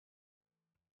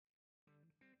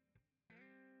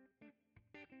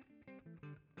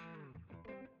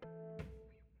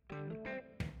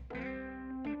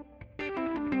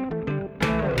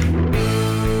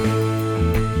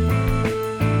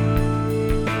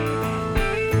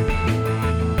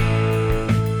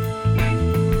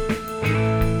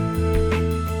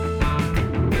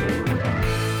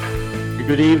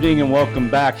Good evening and welcome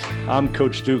back. I'm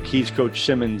Coach Duke, he's Coach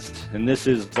Simmons, and this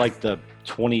is like the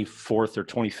 24th or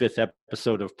 25th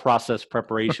episode of Process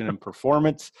Preparation and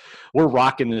Performance. We're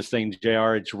rocking this thing,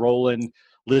 JR. It's rolling.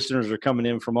 Listeners are coming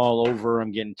in from all over.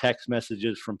 I'm getting text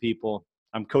messages from people.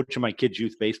 I'm coaching my kid's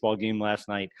youth baseball game last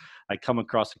night. I come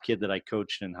across a kid that I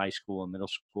coached in high school and middle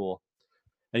school,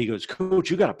 and he goes, "Coach,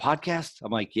 you got a podcast?"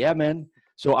 I'm like, "Yeah, man."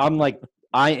 So I'm like,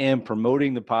 I am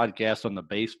promoting the podcast on the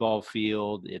baseball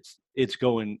field. It's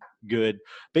going good.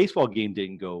 Baseball game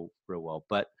didn't go real well,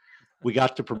 but we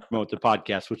got to promote the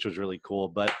podcast, which was really cool.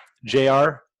 But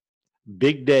JR,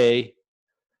 big day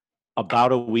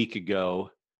about a week ago.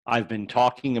 I've been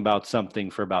talking about something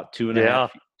for about two and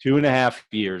a half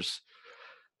years.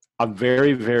 I'm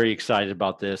very, very excited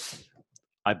about this.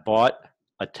 I bought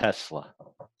a Tesla.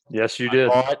 Yes, you did.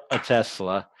 I bought a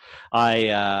Tesla.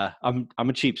 I'm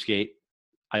a cheapskate.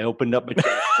 I opened up my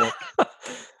checkbook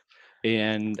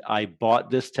and I bought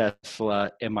this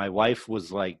Tesla, and my wife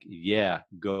was like, "Yeah,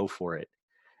 go for it."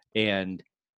 And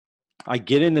I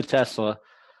get in the Tesla,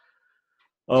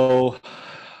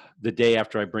 the day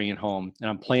after I bring it home, and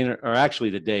I'm playing, or actually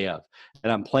the day of,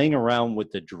 and I'm playing around with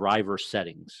the driver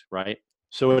settings, right?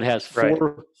 So it has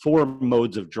four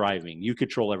modes of driving. You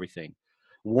control everything.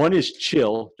 One is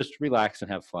chill, just relax and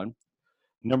have fun.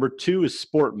 Number 2 is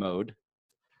sport mode.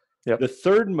 Yep. The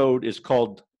third mode is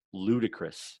called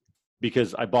ludicrous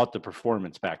because I bought the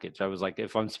performance package. I was like,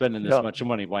 if I'm spending this much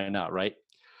money, why not, right?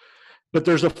 But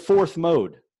there's a fourth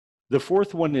mode. The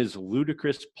fourth one is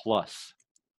ludicrous plus.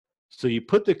 So you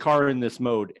put the car in this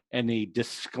mode and a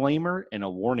disclaimer and a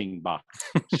warning box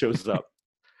shows up.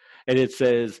 And it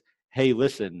says, "Hey,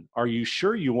 listen, are you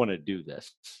sure you want to do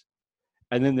this?"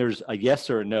 And then there's a yes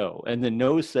or a no. And the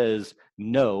no says,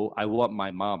 "No, I want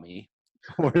my mommy."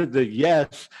 Or the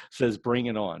yes says, "Bring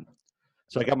it on."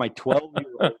 So I got my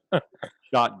 12-year-old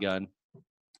shotgun,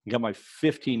 got my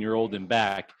 15-year-old in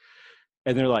back,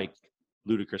 and they're like,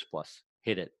 "Ludicrous plus,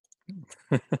 hit it."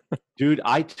 Dude,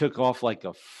 I took off like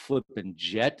a flipping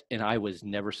jet, and I was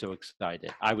never so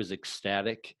excited. I was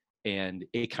ecstatic, and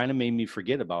it kind of made me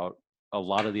forget about a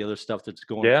lot of the other stuff that's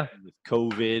going on with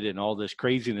COVID and all this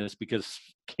craziness, because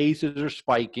cases are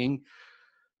spiking.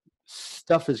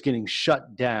 Stuff is getting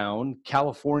shut down.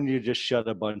 California just shut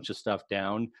a bunch of stuff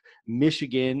down.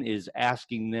 Michigan is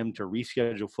asking them to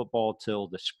reschedule football till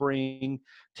the spring.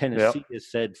 Tennessee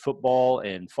has said football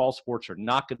and fall sports are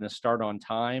not going to start on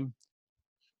time.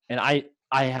 And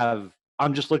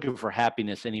I'm just looking for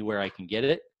happiness anywhere I can get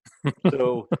it.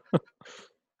 So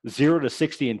 0 to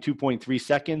 60 in 2.3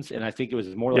 seconds. And I think it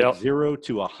was more like 0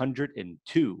 to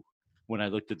 102 when I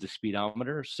looked at the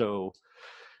speedometer. So,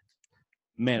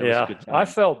 man, it was a good time. I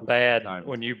felt bad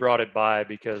when you brought it by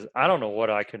because I don't know what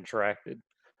I contracted.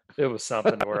 It was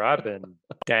something where I've been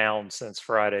down since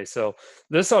Friday. So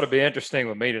this ought to be interesting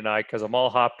with me tonight because I'm all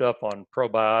hopped up on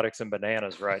probiotics and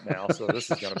bananas right now. So this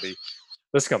is going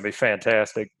to be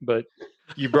fantastic. But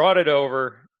you brought it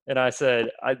over and I said,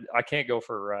 I can't go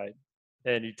for a ride.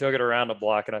 And you took it around the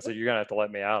block and I said, "You're going to have to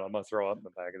let me out. I'm going to throw up in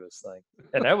the back of this thing."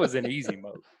 And that was in easy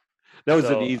mode. That was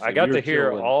an easy. I got to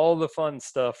hear all the fun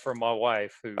stuff from my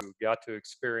wife, who got to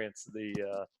experience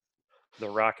the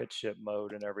rocket ship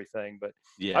mode and everything. But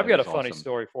I've got a funny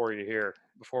story for you here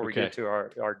before we get to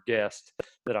our guest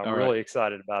that I'm really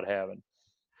excited about having.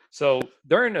 So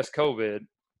during this COVID,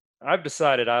 I've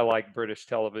decided I like British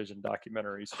television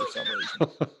documentaries for some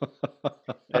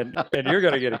reason, and you're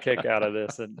going to get a kick out of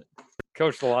this. And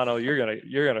Coach Delano, you're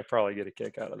gonna probably get a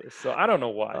kick out of this. So I don't know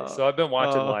why. So I've been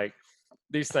watching like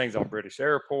these things on British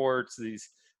airports,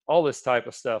 all this type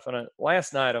of stuff. And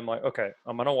last night I'm like, okay,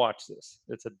 I'm going to watch this.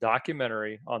 It's a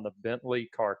documentary on the Bentley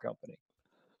car company.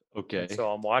 Okay. And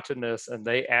so I'm watching this, and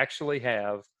they actually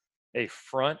have a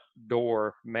front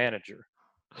door manager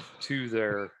to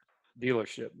their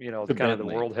dealership, kind of the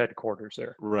world headquarters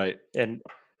there. Right. And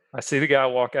I see the guy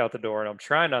walk out the door, and I'm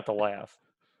trying not to laugh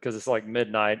because it's like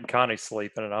midnight and Connie's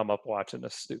sleeping and I'm up watching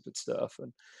this stupid stuff.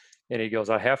 And he goes,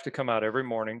 "I have to come out every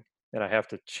morning, and I have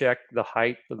to check the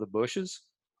height of the bushes,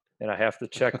 and I have to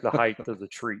check the height of the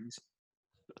trees."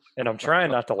 And I'm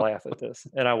trying not to laugh at this.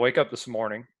 And I wake up this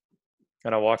morning,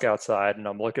 and I walk outside, and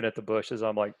I'm looking at the bushes.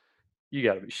 I'm like, "You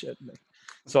got to be shitting me."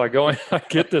 So I go in, I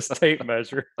get this tape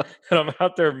measure, and I'm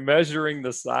out there measuring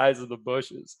the size of the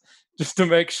bushes just to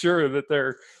make sure that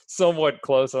they're somewhat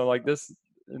close. I'm like, this,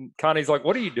 and Connie's like,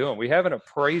 "What are you doing? We have an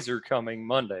appraiser coming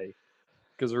Monday,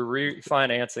 because we're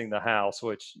refinancing the house,"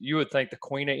 which you would think the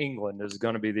Queen of England is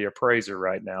going to be the appraiser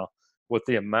right now with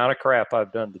the amount of crap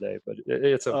I've done today, but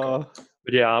it's okay.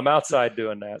 But yeah, I'm outside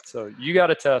doing that. So you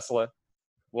got a Tesla.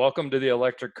 Welcome to the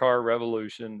electric car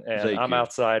revolution. And Thank I'm you.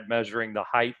 outside measuring the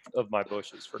height of my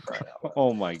bushes for crying out loud.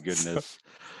 Oh my goodness.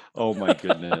 Oh my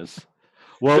goodness.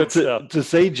 Well, Good stuff. to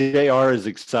say JR is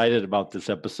excited about this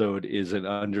episode is an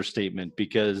understatement,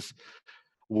 because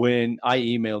when I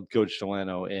emailed Coach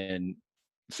Delano and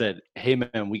said, "Hey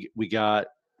man, we got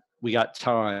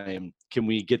time. Can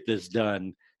we get this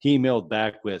done?" He emailed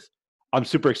back with, "I'm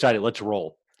super excited. Let's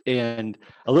roll." And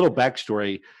a little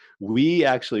backstory: we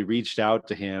actually reached out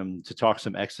to him to talk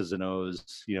some X's and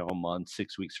O's, a month,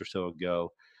 6 weeks or so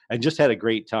ago, and just had a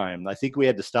great time. I think we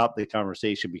had to stop the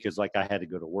conversation because, like, I had to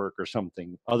go to work or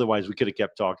something. Otherwise, we could have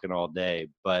kept talking all day.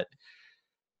 But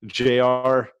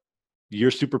JR,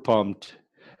 you're super pumped.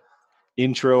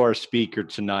 Intro our speaker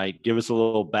tonight. Give us a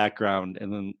little background,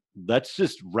 and then let's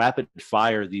just rapid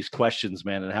fire these questions,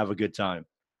 man, and have a good time.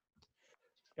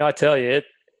 I tell you,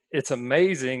 it's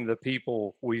amazing the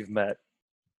people we've met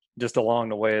just along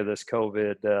the way of this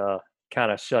COVID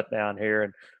kind of shutdown here.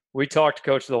 And we talked to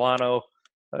Coach Delano,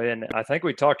 and I think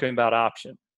we talked to him about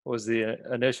option was the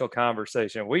initial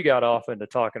conversation. We got off into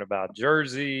talking about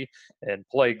Jersey and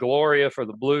play Gloria for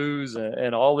the Blues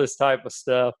and all this type of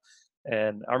stuff.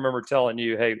 And I remember telling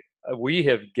you, hey, we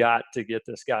have got to get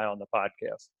this guy on the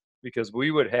podcast because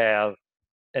we would have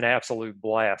an absolute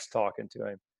blast talking to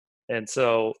him. And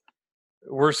so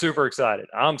we're super excited.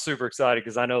 I'm super excited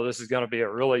because I know this is going to be a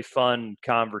really fun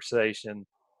conversation.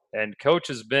 And Coach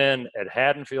has been at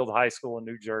Haddonfield High School in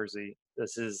New Jersey.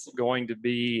 This is going to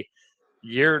be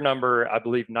year number, I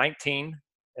believe, 19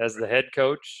 as the head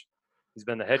coach. He's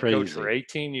been the head coach for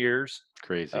 18 years.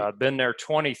 Crazy. Been there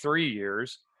 23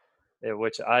 years,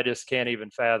 which I just can't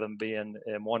even fathom being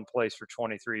in one place for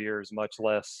 23 years, much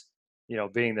less,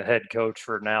 being the head coach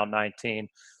for now 19.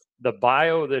 The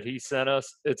bio that he sent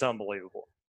us, it's unbelievable.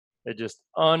 It's just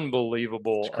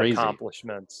unbelievable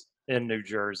accomplishments in New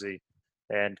Jersey.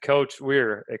 And Coach,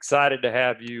 we're excited to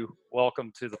have you.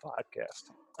 Welcome to the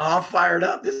podcast. I'm fired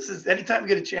up. This is anytime we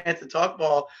get a chance to talk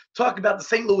ball, talk about the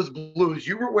St. Louis Blues.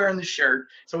 You were wearing the shirt,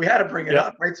 so we had to bring it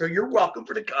up, right? So you're welcome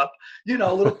for the cup. A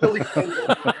little Philly.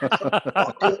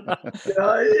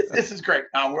 This is great.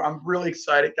 I'm really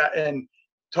excited and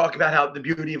talk about how the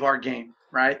beauty of our game,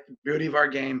 right? The beauty of our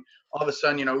game. All of a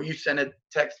sudden, you send a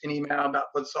text and email about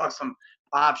let's talk some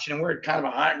option, and we're kind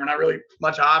of behind. We're not really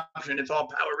much option. It's all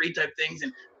power read type things,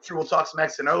 and sure we'll talk some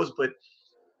X and O's, but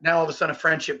now all of a sudden a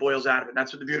friendship boils out of it. And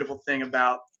that's what the beautiful thing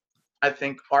about, I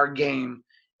think, our game.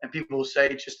 And people will say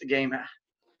it's just a game. They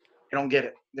don't get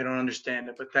it. They don't understand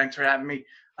it. But thanks for having me.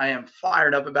 I am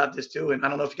fired up about this too. And I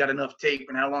don't know if you got enough tape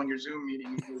and how long your Zoom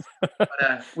meeting is. But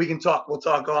we can talk. We'll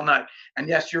talk all night. And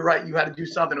yes, you're right. You had to do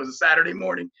something. It was a Saturday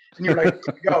morning. And you're like,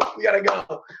 go. We got to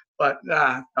go. But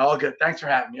all good. Thanks for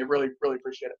having me. I really, really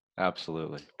appreciate it.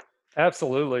 Absolutely.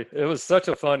 Absolutely. It was such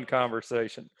a fun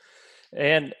conversation.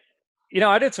 And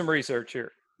I did some research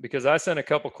here because I sent a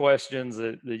couple questions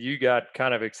that you got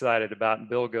kind of excited about. And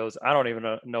Bill goes, I don't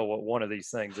even know what one of these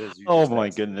things is. Oh, my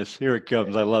goodness. Here it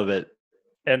comes. I love it.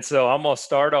 And so I'm going to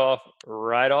start off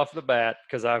right off the bat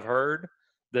because I've heard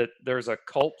that there's a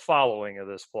cult following of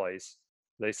this place.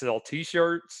 They sell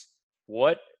T-shirts.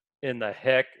 What in the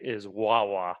heck is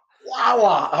Wawa?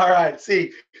 Wawa. All right.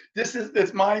 See,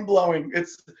 it's mind blowing.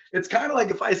 It's kind of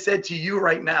like if I said to you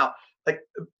right now, like,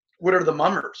 what are the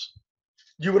mummers?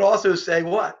 You would also say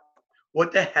what?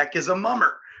 What the heck is a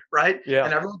mummer, right? Yeah.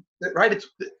 And everyone, right?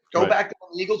 Back to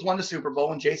when the Eagles won the Super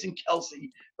Bowl and Jason Kelce,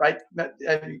 right?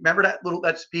 Remember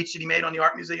that speech that he made on the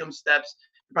Art Museum steps?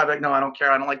 You're probably like, no, I don't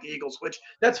care. I don't like the Eagles, which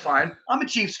that's fine. I'm a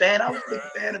Chiefs fan. I was a big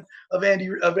fan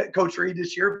of Coach Reid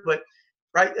this year, but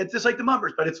right, it's just like the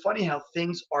mummers. But it's funny how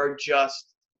things are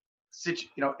just,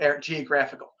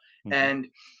 geographical. Mm-hmm. And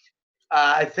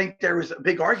I think there was a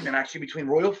big argument actually between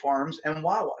Royal Farms and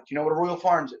Wawa. Do you know what a Royal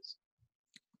Farms is?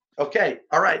 Okay.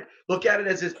 All right. Look at it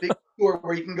as this big store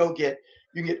where you can get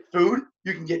food,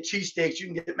 you can get cheesesteaks, you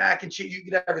can get mac and cheese, you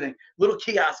can get everything. Little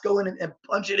kiosk, go in and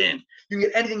punch it in. You can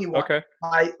get anything you want. Okay.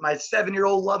 My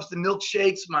 7-year-old loves the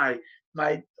milkshakes. My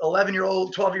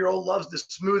 11-year-old, 12-year-old loves the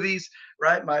smoothies,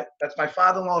 right? That's my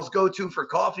father-in-law's go-to for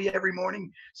coffee every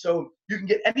morning. So you can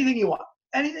get anything you want.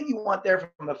 Anything you want there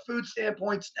from a food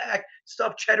standpoint, snack,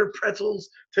 stuffed cheddar pretzels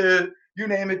to you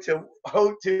name it, to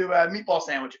meatball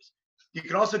sandwiches. You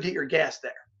can also get your gas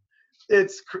there.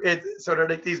 It's sort of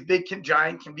like these big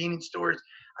giant convenience stores.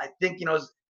 I think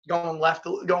going west a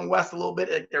little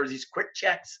bit. Like there was these quick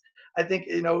checks. I think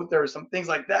there were some things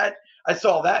like that. I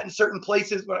saw that in certain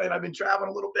places, and I've been traveling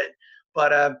a little bit.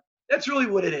 But that's really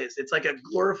what it is. It's like a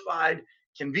glorified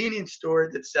convenience store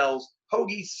that sells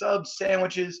hoagies, subs,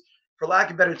 sandwiches. For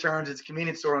lack of better terms, it's a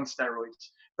convenience store on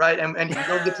steroids, right? And you can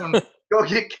go get some go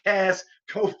get gas,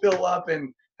 go fill up,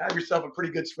 and have yourself a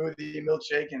pretty good smoothie and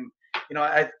milkshake. And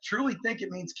I truly think it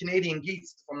means Canadian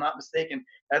geese, if I'm not mistaken.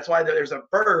 That's why there's a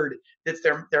bird that's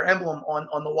their emblem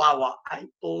on the Wawa. I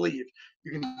believe.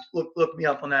 You can look me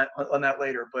up on that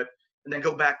later. But and then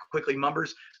go back quickly.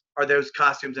 Mummers are those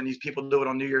costumes, and these people do it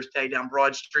on New Year's Day down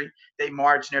Broad Street. They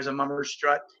march, and there's a mummer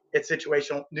strut. It's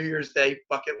situational. New Year's Day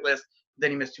bucket list.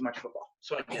 Then you miss too much football.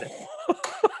 So I get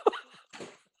it.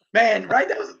 Man, right?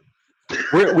 That was.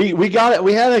 we got it.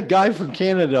 We had a guy from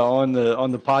Canada on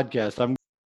the podcast.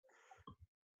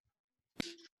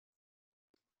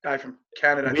 Guy from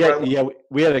Canada.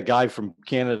 We had a guy from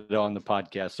Canada on the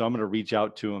podcast, so I'm going to reach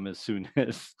out to him as soon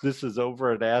as this is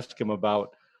over and ask him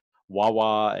about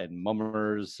Wawa and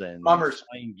mummers and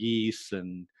flying geese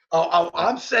and.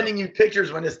 I'm sending you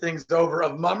pictures when this thing's over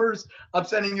of mummers. I'm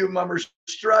sending you mummers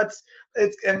struts.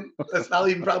 I'll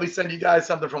even probably send you guys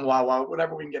something from Wawa,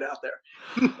 whatever we can get out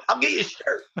there. I'll get you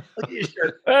a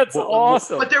shirt. That's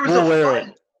awesome. But there was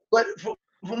fun. But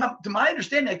to my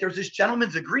understanding, there was this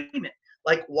gentleman's agreement.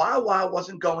 Like Wawa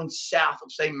wasn't going south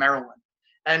of, say, Maryland,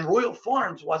 and Royal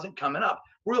Farms wasn't coming up.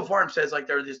 Royal Farms says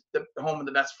they're the home of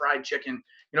the best fried chicken,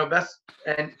 best,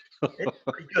 and it's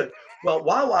pretty good. Well,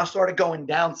 Wawa started going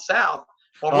down south,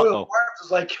 while Royal Farms is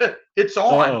like, it's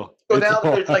on. So now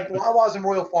there's like Wawas and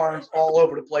Royal Farms all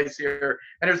over the place here,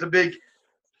 and there's a big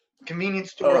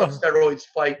convenience store on steroids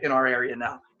fight in our area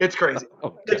now. It's crazy.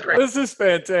 It's crazy. This is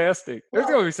fantastic. There's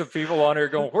going to be some people on here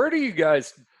going, where do you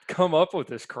guys come up with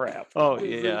this crap? Oh,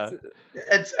 yeah.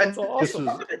 It's awesome.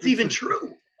 It's even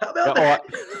true. How about that?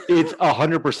 It's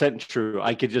 100% true.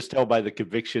 I could just tell by the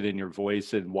conviction in your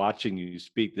voice and watching you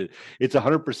speak that it's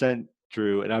 100%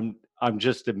 true. And I'm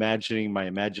just imagining, my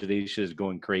imagination is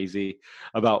going crazy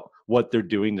about what they're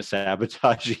doing to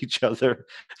sabotage each other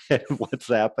and what's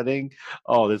happening.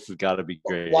 Oh, this has got to be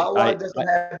great. Wawa doesn't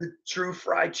have the true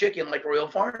fried chicken like Royal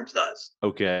Farms does.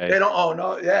 Okay. They don't. Oh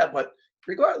no, yeah. But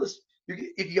regardless,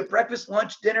 if you get breakfast,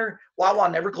 lunch, dinner, Wawa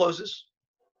never closes.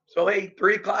 So, hey,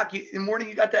 3 o'clock in the morning,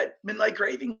 you got that midnight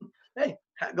craving? Hey,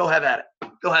 go have at it.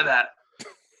 Go have at it.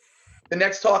 The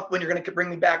next talk, when you're going to bring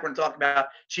me back, we're going to talk about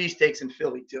cheesesteaks in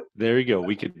Philly, too. There you go.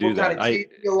 We could do that. What kind of cheese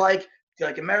do you like? Do you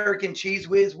like American cheese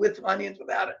whiz with onions,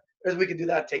 without it? Or we could do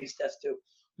that taste test, too.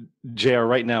 JR,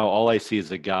 right now, all I see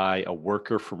is a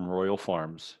worker from Royal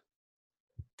Farms,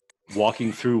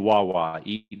 walking through Wawa,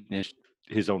 eating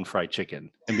his own fried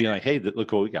chicken and being like, hey,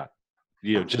 look what we got.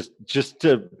 Just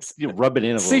to rub it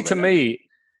in a little bit. See, to me,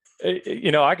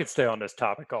 I could stay on this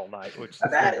topic all night, which is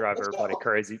going to drive everybody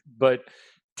crazy. But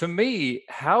to me,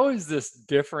 how is this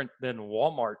different than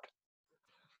Walmart?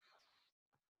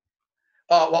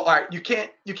 Well, all right. You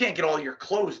can't get all your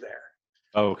clothes there.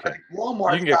 Oh, okay.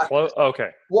 Walmart. You can get clothes.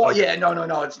 Okay. Well, okay. Yeah,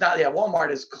 no, it's not. Yeah,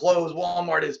 Walmart is clothes.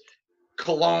 Walmart is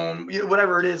cologne.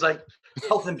 Whatever it is, like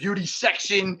health and beauty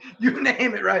section, you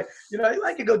name it, right?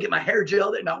 I could go get my hair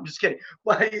gel there. No, I'm just kidding.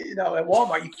 But at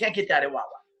Walmart, you can't get that at Wawa.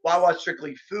 Wawa's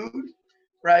strictly food,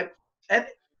 right? And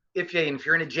if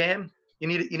you're in a jam, you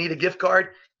need a gift card.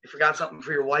 You forgot something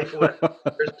for your wife or whatever.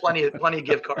 There's plenty of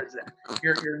gift cards there.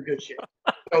 You're in good shape.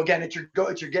 So again, it's your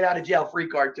get out of jail free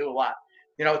card too a lot.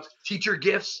 Teacher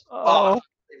gifts.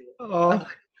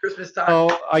 Christmas time.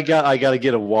 Oh, I got to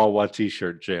get a Wawa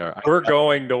T-shirt, JR. We're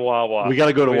going to Wawa. We got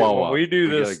to go to Wawa. When we do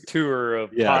this tour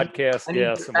of podcast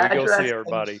guests, and we go see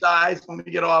everybody. Size when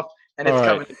we get off, and it's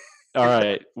coming. All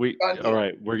right,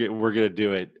 we're gonna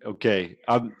do it. Okay,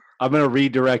 I'm gonna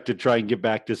redirect to try and get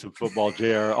back to some football,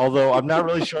 JR. Although I'm not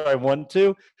really sure I want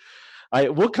to.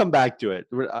 We'll come back to it.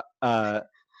 I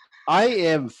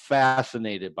am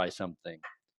fascinated by something.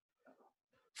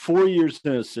 4 years as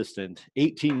an assistant,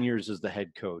 18 years as the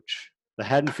head coach, the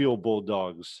Haddonfield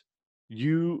Bulldogs.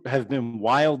 You have been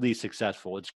wildly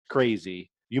successful. It's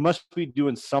crazy. You must be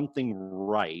doing something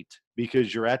right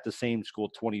because you're at the same school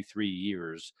 23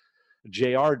 years.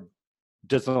 JR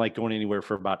doesn't like going anywhere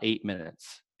for about 8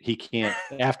 minutes. He can't.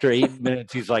 After 8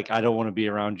 minutes, he's like, I don't want to be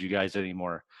around you guys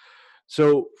anymore.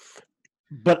 So,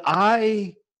 but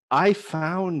I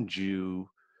found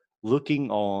you looking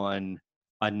on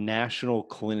a national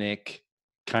clinic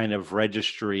kind of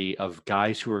registry of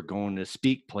guys who are going to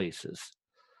speak places.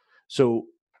 So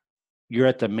you're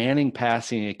at the Manning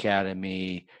Passing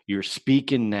Academy, you're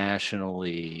speaking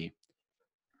nationally.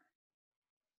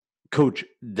 Coach,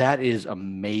 that is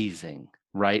amazing,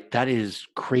 right? That is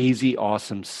crazy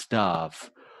awesome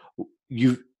stuff.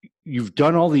 You've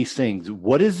done all these things.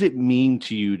 What does it mean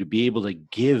to you to be able to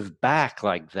give back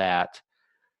like that?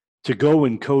 To go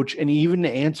and coach and even to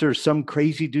answer some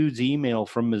crazy dude's email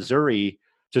from Missouri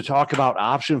to talk about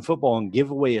option football and give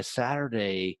away a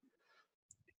Saturday.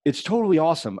 It's totally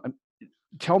awesome.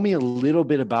 tell me a little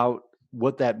bit about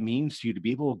what that means to you to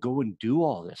be able to go and do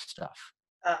all this stuff.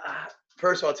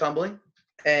 First of all, it's humbling,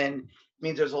 and it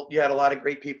means you had a lot of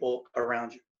great people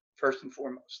around you, first and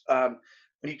foremost.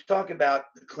 When you talk about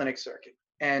the clinic circuit,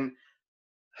 and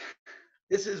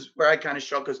this is where I kind of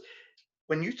struggle, because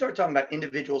when you start talking about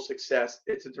individual success,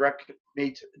 it's a direct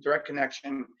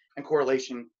connection and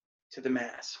correlation to the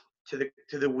mass, to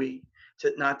the we,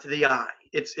 to not to the I.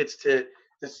 It's to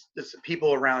the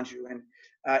people around you. And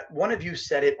one of you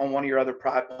said it on one of your other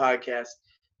podcasts.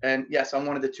 And yes, I'm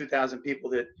one of the 2,000 people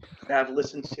that have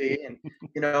listened to you,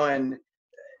 and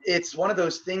it's one of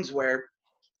those things where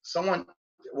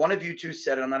one of you two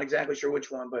said it. I'm not exactly sure which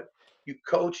one, but you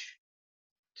coach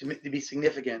to be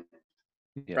significant,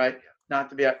 Yeah. right? Not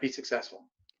to be successful,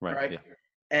 right? Yeah.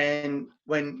 And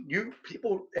when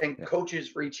people and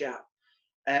coaches reach out,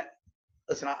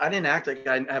 listen, I didn't act like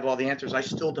I have all the answers. I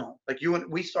still don't. Like you and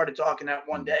we started talking that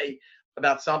one day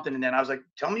about something, and then I was like,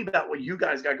 "Tell me about what you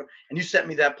guys got going." And you sent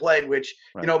me that play, which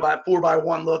by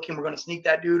 4x1 look, and we're going to sneak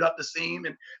that dude up the seam,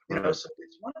 and so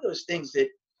it's one of those things that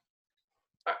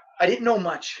I didn't know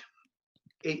much,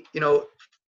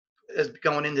 as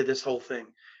going into this whole thing.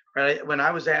 Right when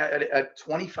I was at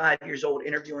 25 years old,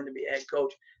 interviewing to be a head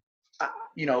coach,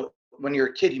 when you're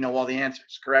a kid, you know all the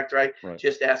answers, correct? Right?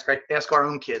 Just ask our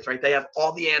own kids, right? They have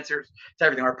all the answers to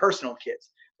everything. Our personal kids,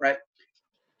 right?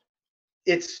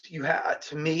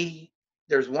 To me,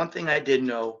 there's one thing I did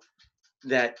know,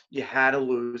 that you had to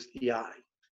lose the I.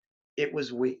 It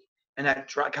was we. And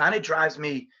that kind of drives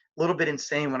me a little bit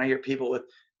insane when I hear people with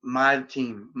my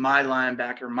team, my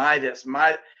linebacker, my this,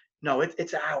 no,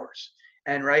 it's ours.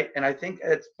 And I think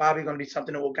it's probably going to be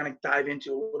something that we'll kind of dive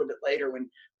into a little bit later when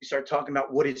we start talking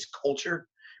about what is culture,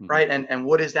 right? And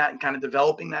what is that, and kind of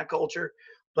developing that culture.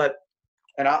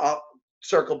 And I'll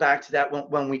circle back to that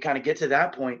when we kind of get to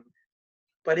that point.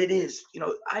 But it is,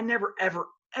 I never,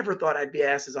 ever thought I'd be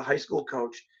asked as a high school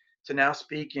coach to now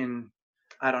speak in,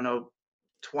 I don't know,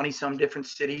 20 some different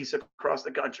cities across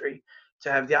the country,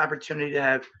 to have the opportunity to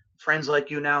have friends like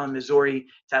you now in Missouri,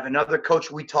 to have another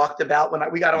coach we talked about when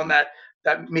we got on that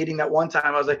meeting that one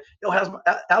time. I was like, yo,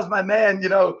 how's my man,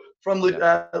 from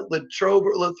Latrobe,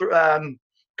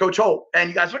 Coach Holt. And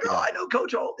you guys were like, oh, I know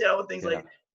Coach Holt, and things like that.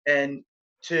 And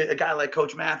to a guy like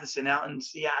Coach Matheson out in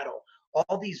Seattle,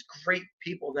 all these great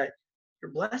people that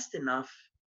you're blessed enough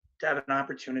to have an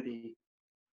opportunity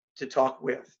to talk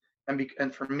with.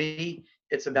 And for me,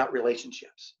 it's about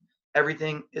relationships.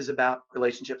 Everything is about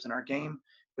relationships in our game,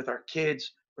 with our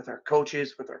kids, with our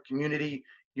coaches, with our community,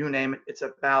 you name it. It's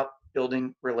about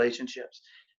building relationships.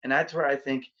 And that's where I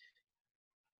think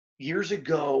years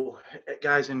ago,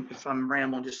 guys, and if I'm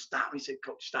rambling, just stop me, say,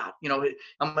 Coach, stop.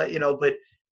 But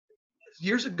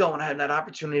years ago, when I had that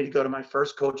opportunity to go to my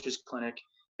first coach's clinic,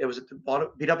 it was at the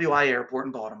BWI Airport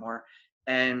in Baltimore,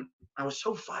 and I was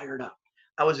so fired up.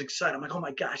 I was excited. I'm like, oh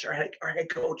my gosh, our head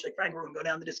coach, like, Frank, we're gonna go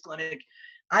down to this clinic.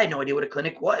 I had no idea what a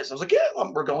clinic was. I was like, yeah,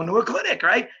 we're going to a clinic,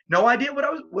 right? No idea what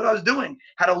I was doing.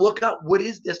 Had to look up, what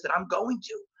is this that I'm going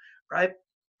to, right?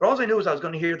 But all I knew was I was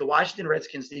going to hear the Washington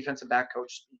Redskins defensive back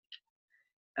coach speak.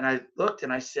 And I looked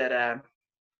and I said, I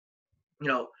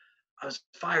was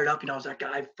fired up. I was that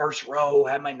guy, first row,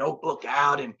 had my notebook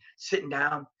out and sitting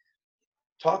down.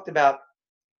 Talked about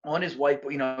on his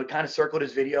whiteboard, kind of circled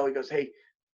his video. He goes, hey,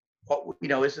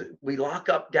 we lock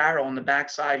up Darryl on the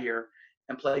backside here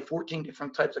and play 14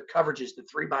 different types of coverages, the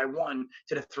 3x1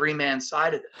 to the 3-man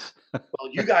side of this. Well,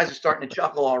 you guys are starting to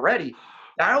chuckle already.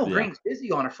 Darryl Green's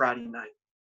busy on a Friday night.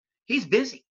 He's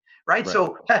busy, right?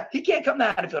 So he can't come to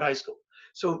Haddonfield High School.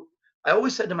 So I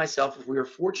always said to myself, if we were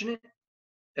fortunate,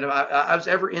 and if I was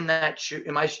ever in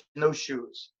those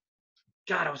shoes,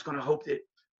 God, I was going to hope that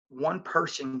one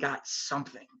person got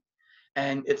something.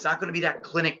 And it's not going to be that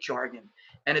clinic jargon.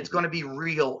 And it's going to be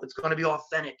real. It's going to be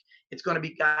authentic. It's going to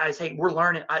be, guys, hey, we're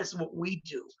learning. This is what we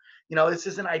do. This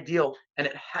isn't ideal. And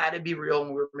it had to be real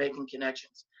when we were making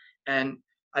connections. And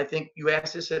I think you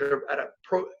asked this at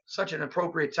such an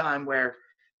appropriate time, where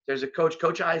there's a Coach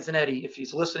Izanetti. If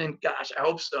he's listening, gosh, I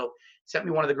hope so. Sent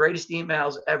me one of the greatest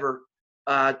emails ever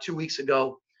 2 weeks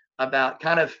ago about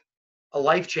kind of a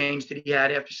life change that he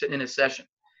had after sitting in a session.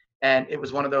 And it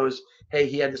was one of those, hey,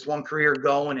 he had this one career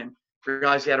going, and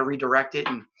realized he had to redirect it.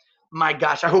 And my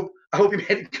gosh, I hope he made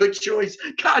a good choice.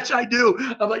 Gosh, I do.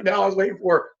 I'm like, no, I was waiting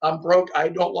for, I'm broke, I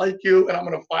don't like you, and I'm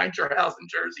going to find your house in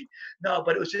Jersey. No,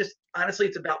 but it was just, honestly,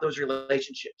 it's about those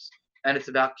relationships, and it's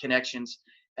about connections.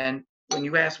 And when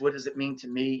you ask, what does it mean to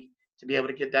me to be able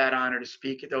to get that honor to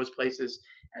speak at those places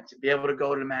and to be able to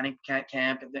go to the Manning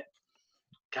camp, and then,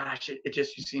 gosh, it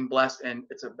just, you seem blessed. And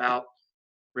it's about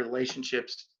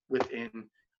relationships within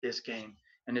this game.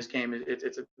 And this game,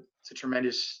 it's a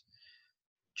tremendous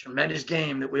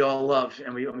game that we all love,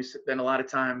 and we spend a lot of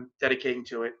time dedicating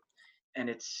to it. And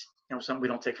it's something we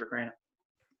don't take for granted.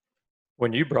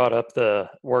 When you brought up the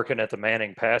working at the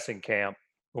Manning passing camp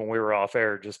when we were off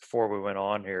air just before we went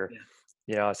on here,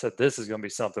 I said this is going to be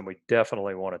something we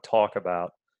definitely want to talk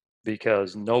about,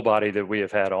 because nobody that we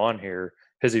have had on here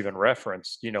has even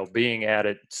referenced, being at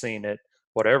it, seeing it,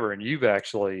 whatever. And you've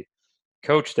actually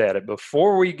coached at it.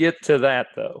 Before we get to that,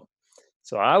 though,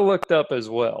 so I looked up as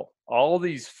well all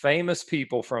these famous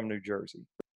people from New Jersey.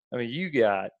 I mean, you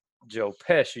got Joe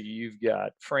Pesci, you've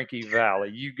got Frankie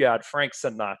Valli, you got Frank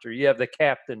Sinatra, you have the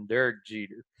captain Derek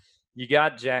Jeter, you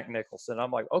got Jack Nicholson.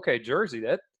 I'm like, okay, Jersey,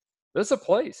 that's a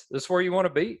place. That's where you want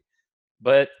to be.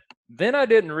 But then I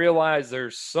didn't realize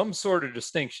there's some sort of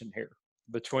distinction here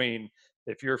between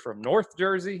if you're from North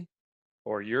Jersey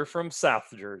or you're from South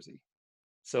Jersey.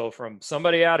 So from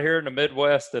somebody out here in the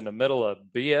Midwest in the middle of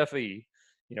BFE,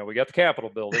 we got the Capitol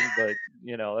building, but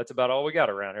that's about all we got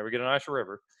around here. We get a nice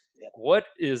river. What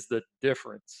is the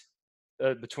difference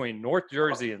between North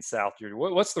Jersey and South Jersey?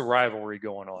 What's the rivalry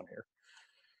going on here?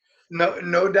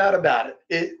 No doubt about it.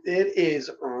 It is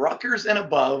Rutgers and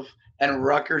above and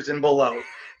Rutgers and below.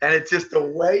 And it's just the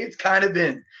way it's kind of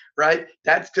been, right?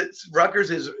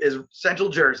 Rutgers is Central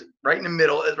Jersey, right in the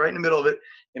middle of it.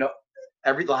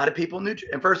 A lot of people in New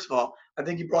Jersey. And first of all, I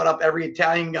think you brought up every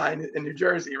Italian guy in New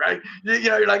Jersey, right?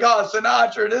 You're like, oh,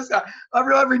 Sinatra, this guy,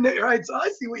 every right? So I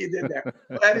see what you did there.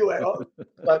 But anyway,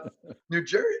 but New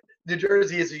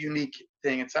Jersey is a unique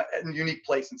thing. It's a unique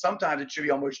place, and sometimes it should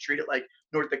be almost treated like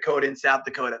North Dakota and South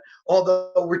Dakota.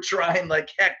 Although we're trying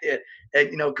like heck it,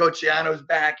 and Coach Yano's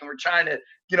back, and we're trying to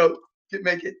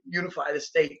make it unify the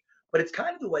state. But it's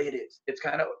kind of the way it is. It's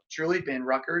kind of truly been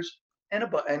Rutgers and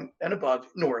above and above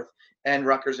North, and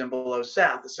Rutgers and below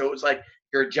South. So it was like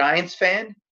you're a Giants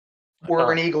fan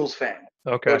or an Eagles fan.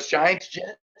 Okay. So it's Giants,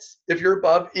 Jets. If you're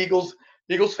above Eagles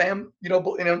fan,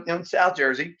 in South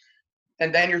Jersey,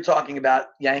 and then you're talking about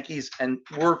Yankees, and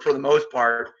we're for the most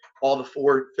part all the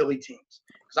 4 Philly teams,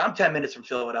 because I'm 10 minutes from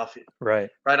Philadelphia. Right.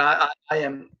 I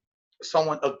am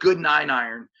a good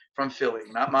 9-iron from Philly,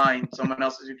 not mine. Someone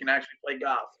else's who can actually play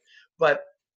golf, but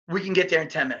we can get there in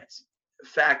 10 minutes. In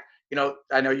fact,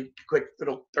 I know you quick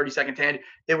little 30-second tangent.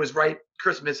 It was right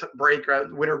Christmas break,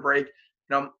 winter break.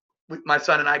 My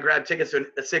son and I grabbed tickets to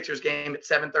a Sixers game at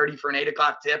 7:30 for an 8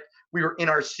 o'clock tip. We were in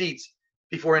our seats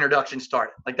before introduction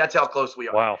started. Like, that's how close we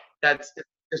are. Wow. That's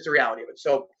just the reality of it.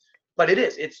 So, but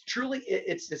it's truly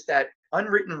just that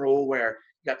unwritten rule where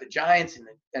you got the Giants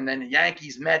and then the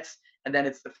Yankees, Mets, and then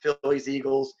it's the Phillies,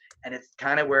 Eagles, and it's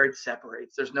kind of where it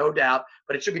separates. There's no doubt,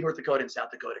 but it should be North Dakota and South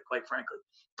Dakota, quite frankly.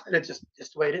 And it's just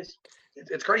the way it is.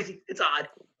 It's crazy. It's odd.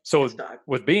 So it's odd.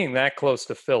 With being that close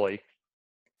to Philly,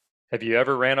 have you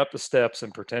ever ran up the steps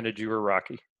and pretended you were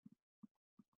Rocky?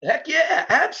 Heck yeah,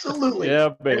 absolutely. Yeah,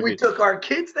 baby. And we took our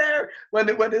kids there when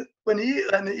the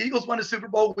Eagles won the Super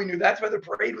Bowl. We knew that's where the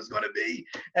parade was going to be,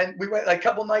 and we went like a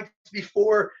couple nights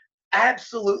before.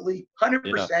 Absolutely,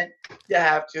 100%. You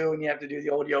have to, and you have to do the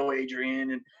old Yo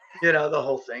Adrian and the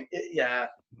whole thing.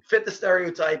 Fit the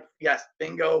stereotype. Yes,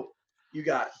 bingo. You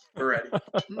got it. We're ready.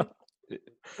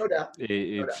 No doubt.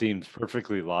 It seems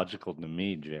perfectly logical to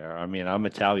me, JR. I mean, I'm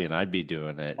Italian. I'd be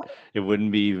doing it. It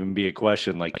wouldn't even be a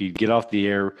question. Like, you'd get off the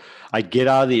air. I'd get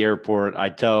out of the airport.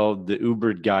 I'd tell the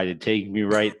Uber guy to take me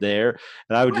right there,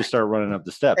 and I would just start running up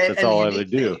the steps. That's all I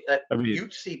would do. I mean,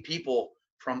 you'd see people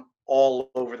from all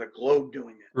over the globe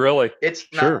doing it. Really? It's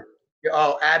not. Sure.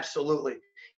 Oh, absolutely.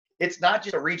 It's not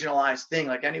just a regionalized thing.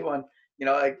 Like anyone,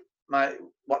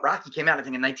 what Rocky came out, I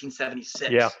think, in 1976.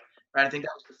 Yeah. Right. I think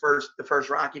that was the first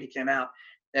Rocky that came out.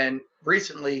 And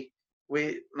recently,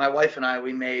 my wife and I,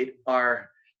 we made our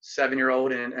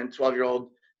 7-year-old and 12-year-old.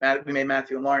 We made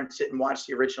Matthew and Lauren sit and watch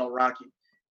the original Rocky.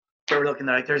 They were looking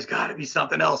like, there's got to be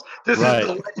something else. This is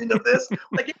the legend of this.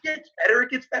 Like, it gets better. It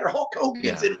gets better. Hulk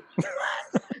Hogan's in it.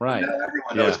 Right.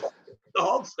 Everyone knows the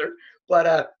Hulkster.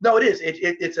 But no, it is.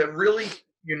 It's a really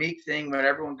unique thing when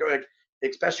everyone goes,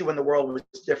 especially when the world was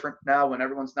different now, when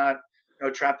everyone's not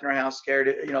trapped in our house, scared,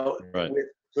 with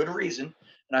good reason.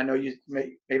 And I know you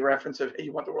made reference of, hey,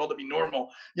 you want the world to be normal,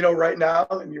 right now,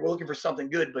 and you're looking for something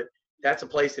good, but that's a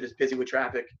place that is busy with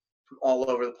traffic from all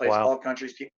over the place, all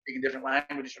countries, people speaking different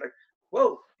languages. You're like,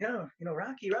 whoa,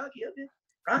 Rocky,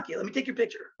 Rocky, let me take your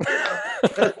picture.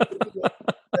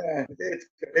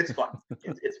 It's fun.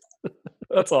 It's fun.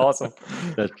 That's awesome.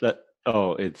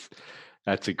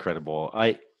 That's incredible.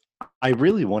 I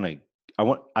really want to.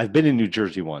 I've been in New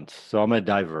Jersey once, so I'm going to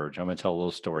diverge. I'm going to tell a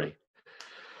little story.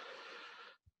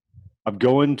 I'm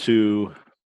going to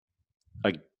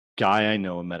a guy I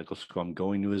know in medical school. I'm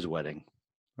going to his wedding.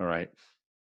 All right.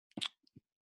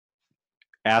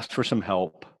 Asked for some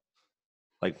help.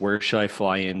 Like, where should I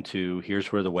fly into?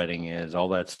 Here's where the wedding is, all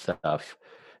that stuff.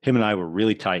 Him and I were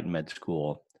really tight in med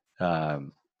school.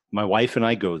 My wife and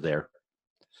I go there.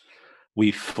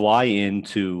 We fly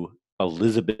into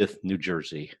Elizabeth, New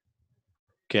Jersey.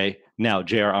 Okay. Now,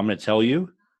 JR, I'm going to tell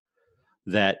you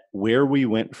that where we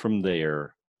went from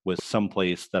there was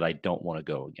someplace that I don't want to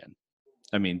go again.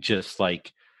 I mean, just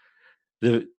like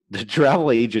the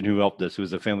travel agent who helped us, who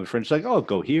was a family friend, she's like, oh,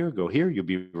 go here, you'll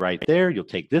be right there, you'll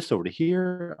take this over to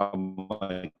here. I'm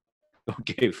like,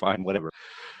 okay, fine, whatever.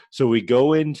 So we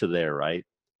go into there, right?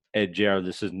 And JR,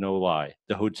 this is no lie,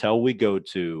 the hotel we go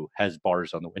to has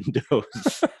bars on the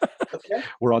windows. Okay.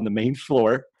 We're on the main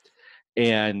floor,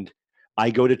 and I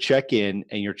go to check in,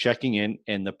 and you're checking in,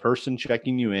 and the person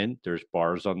checking you in, there's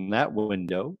bars on that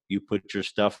window. You put your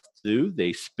stuff through,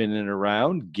 they spin it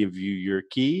around, give you your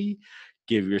key,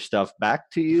 give your stuff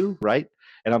back to you, right?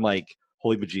 And I'm like,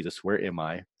 holy bejesus, where am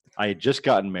I? I had just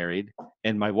gotten married,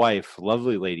 and my wife,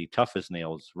 lovely lady, tough as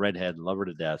nails, redhead, love her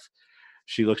to death.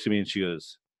 She looks at me and she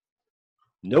goes,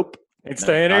 nope. Ain't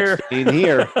staying here. Staying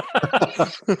here.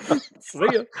 See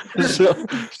ya.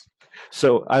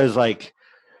 So I was like,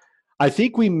 I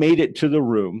think we made it to the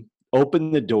room,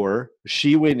 opened the door.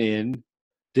 She went in,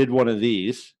 did one of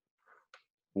these.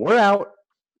 We're out.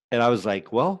 And I was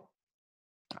like, well,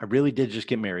 I really did just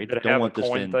get married. Did it Don't have want a this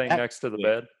coin in thing next to the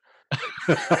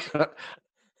bed?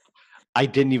 I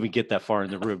didn't even get that far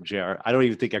in the room, JR. I don't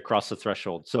even think I crossed the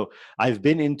threshold. So I've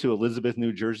been into Elizabeth,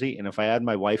 New Jersey, and if I had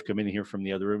my wife come in here from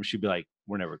the other room, she'd be like,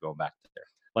 we're never going back there.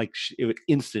 Like, it would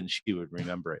instant, she would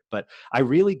remember it. But I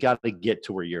really got to get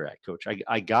to where you're at, Coach.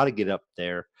 I got to get up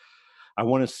there. I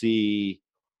want to see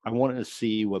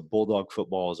what Bulldog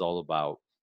football is all about.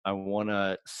 I want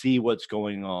to see what's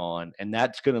going on. And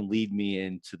that's going to lead me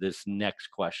into this next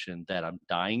question that I'm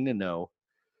dying to know.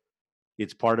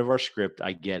 It's part of our script.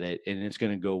 I get it. And it's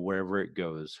going to go wherever it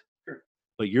goes. Sure.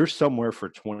 But you're somewhere for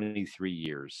 23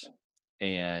 years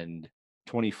and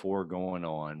 24 going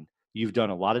on. You've done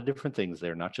a lot of different things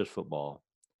there, not just football.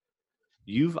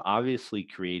 You've obviously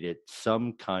created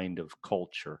some kind of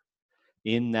culture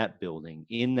in that building,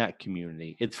 in that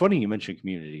community. It's funny you mentioned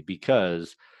community,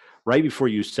 because right before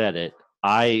you said it,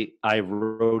 I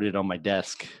wrote it on my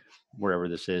desk, wherever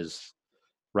this is,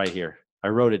 right here. I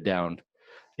wrote it down.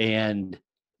 And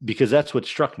because that's what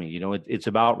struck me, it's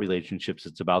about relationships.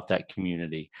 It's about that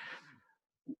community.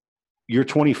 You're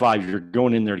 25, you're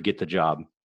going in there to get the job.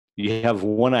 You have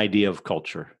one idea of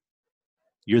culture.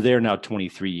 You're there now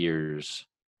 23 years.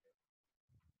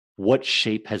 What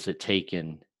shape has it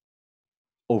taken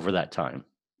over that time?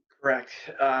 Correct.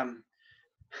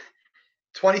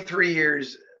 23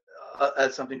 years,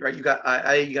 that's something, right? You got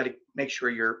to make sure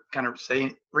you're kind of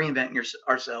reinventing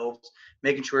ourselves,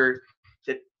 making sure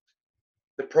that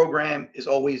the program is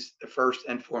always the first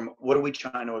and foremost. What are we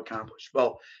trying to accomplish?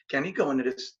 Well, Ken, you go into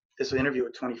this interview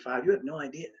at 25, you have no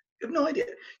idea. You have no idea.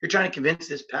 You're trying to convince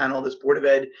this panel, this board of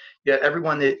ed,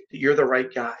 everyone that you're the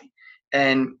right guy.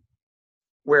 And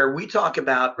where we talk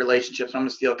about relationships, I'm going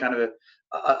to steal kind of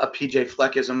a PJ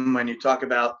Fleckism. When you talk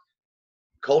about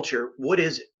culture, what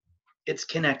is it? It's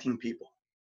connecting people,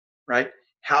 right?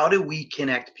 How do we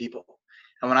connect people?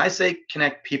 And when I say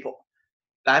connect people,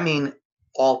 I mean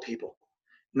all people,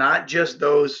 not just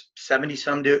those 70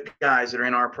 some guys that are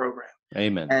in our program.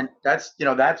 Amen. And that's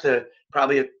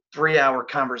probably a 3-hour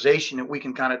conversation that we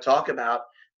can kind of talk about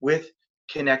with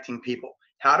connecting people.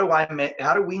 How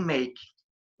do we make,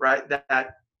 right,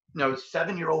 that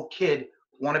 7-year-old kid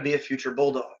want to be a future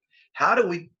Bulldog? How do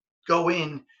we go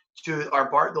in to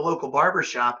the local barber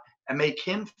shop and make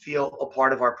him feel a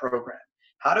part of our program?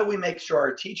 How do we make sure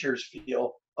our teachers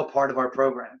feel a part of our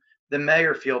program? The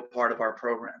mayor feel part of our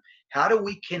program? How do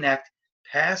we connect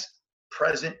past,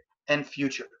 present, and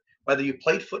future? Whether you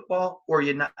played football or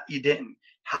you didn't.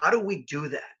 How do we do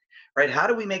that, right? How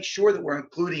do we make sure that we're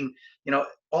including,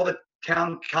 all the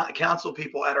town council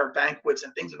people at our banquets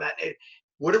and things of that nature?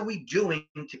 What are we doing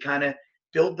to kind of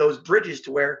build those bridges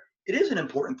to where it is an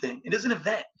important thing? It is an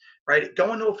event, right?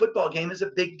 Going to a football game is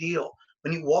a big deal.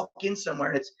 When you walk in somewhere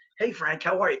and it's, hey, Frank,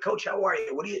 how are you? Coach, how are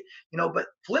you? What do you, but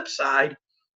flip side,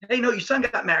 hey, no, your son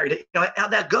got married.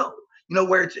 How'd that go?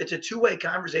 Where it's a two-way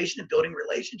conversation and building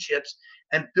relationships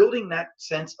and building that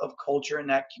sense of culture in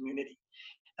that community.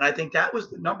 And I think that was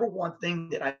the number one thing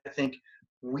that I think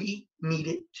we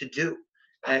needed to do.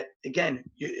 Again,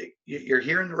 you're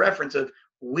hearing the reference of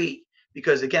we,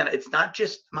 because again, it's not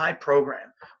just my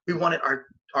program. We wanted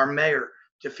our mayor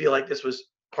to feel like this was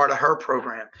part of her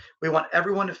program. We want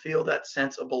everyone to feel that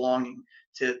sense of belonging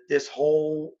to this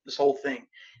whole thing.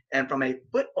 And from a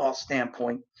football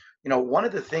standpoint, one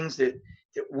of the things that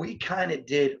we kind of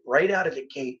did right out of the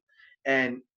gate,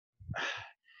 and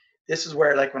this is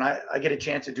where, like, when I get a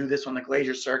chance to do this on the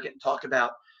Glazier circuit and talk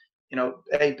about,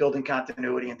 building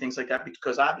continuity and things like that,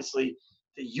 because obviously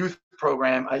the youth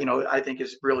program, I think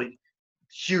is really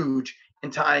huge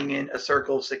in tying in a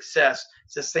circle of success,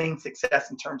 sustained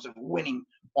success in terms of winning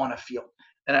on a field.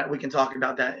 And we can talk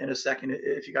about that in a second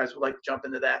if you guys would like to jump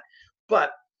into that.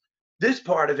 But this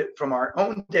part of it, from our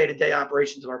own day-to-day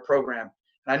operations of our program,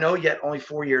 and I know yet only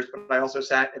 4 years, but I also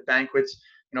sat at banquets,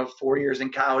 4 years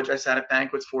in college. I sat at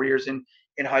banquets 4 years in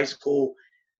high school.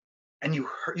 And you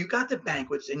got the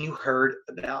banquets and you heard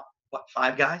about, what,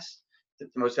 5 guys? The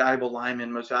most valuable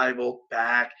lineman, most valuable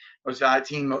back, most valuable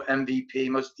team MVP,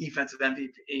 most defensive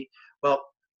MVP. Well,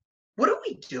 what are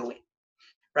we doing?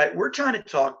 Right? We're trying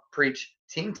to preach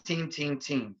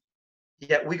team.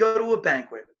 Yet we go to a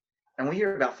banquet and we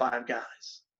hear about 5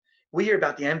 guys. We hear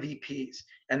about the MVPs.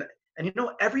 And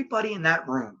everybody in that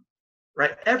room,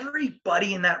 right?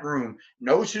 Everybody in that room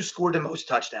knows who scored the most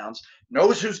touchdowns,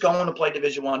 knows who's going to play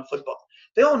Division I football.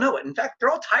 They all know it. In fact,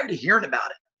 they're all tired of hearing about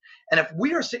it. And if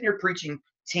we are sitting here preaching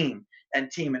team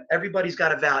and everybody's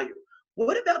got a value,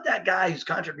 what about that guy whose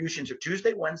contributions are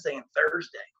Tuesday, Wednesday, and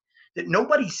Thursday that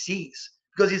nobody sees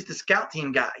because he's the scout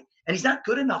team guy and he's not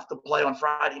good enough to play on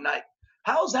Friday night?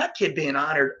 How is that kid being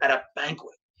honored at a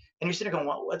banquet? And you're sitting there going,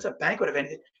 well, what's a banquet event?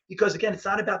 Because, again, it's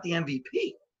not about the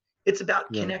MVP. It's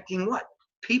about connecting what?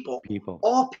 People.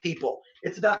 All people.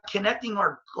 It's about connecting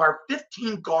our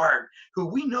 15 guard, who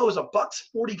we know is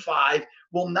 $145,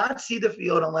 will not see the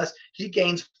field unless he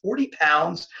gains 40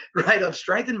 pounds, right, of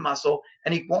strength and muscle,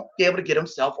 and he won't be able to get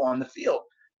himself on the field.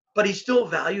 But he's still a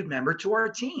valued member to our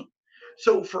team.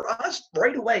 So for us,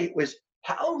 right away, it was,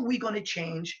 how are we going to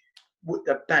change what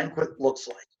the banquet looks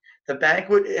like? The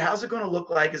banquet, how's it going to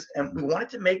look like? And we wanted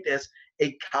to make this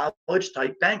a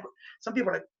college-type banquet. Some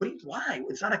people are like, why?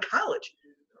 It's not a college.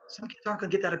 Some kids aren't going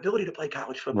to get that ability to play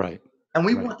college football. Right. And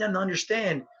we want them to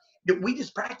understand that we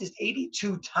just practiced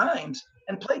 82 times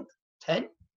and played 10,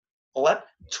 11,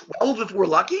 12 if we're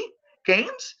lucky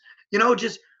games.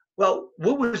 What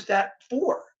was that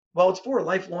for? Well, it's for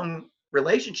lifelong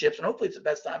relationships, and hopefully it's the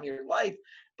best time of your life,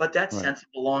 but that sense of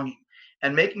belonging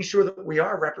and making sure that we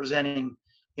are representing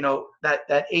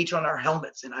that H on our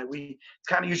helmets. And it's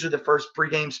kind of usually the first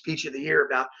pregame speech of the year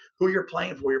about who you're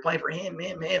playing for. You're playing for him,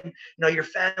 your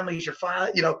families, your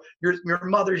your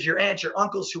mothers, your aunts, your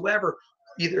uncles, whoever,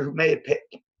 either who may have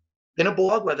been a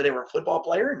Bulldog, whether they were a football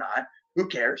player or not, who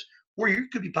cares? Or you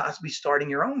could be possibly starting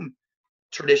your own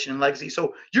tradition and legacy.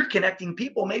 So you're connecting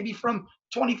people maybe from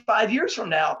 25 years from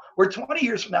now or 20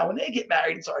 years from now when they get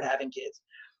married and start having kids.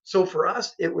 So for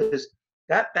us, it was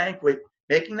that banquet,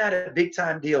 making that a big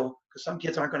time deal, because some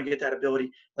kids aren't going to get that ability.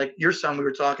 Like your son, we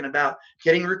were talking about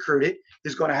getting recruited,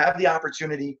 is going to have the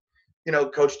opportunity,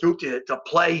 Coach Duke, to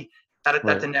play at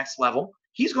the next level.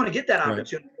 He's going to get that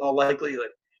opportunity in all likelihood.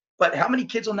 But how many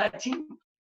kids on that team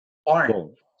aren't?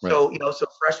 Cool. So, so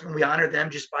freshmen, we honor them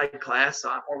just by class.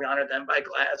 Sophomore, we honor them by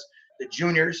class. The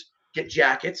juniors get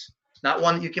jackets. Not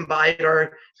one that you can buy at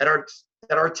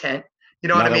our tent. You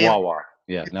know what I mean? Not a Wawa.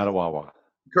 Yeah, not a Wawa.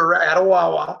 Correct, at a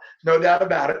Wawa, no doubt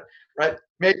about it, right?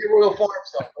 Maybe Royal Farms,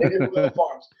 though. Maybe Royal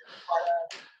Farms.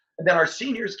 And then our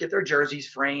seniors get their jerseys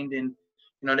framed, and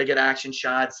they get action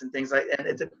shots and things like that. And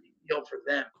it's a big deal for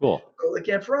them. Cool. So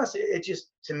again, for us, it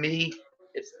just, to me,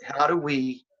 it's how do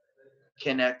we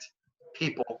connect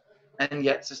people and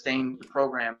yet sustain the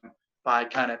program by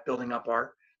kind of building up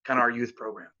our youth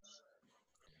program.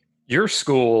 Your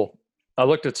school, I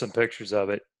looked at some pictures of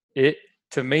it.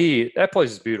 To me, that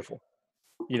place is beautiful.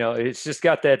 It's just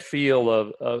got that feel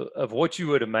of what you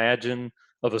would imagine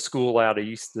of a school out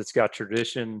east that's got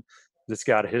tradition, that's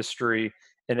got history.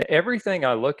 And everything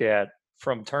I look at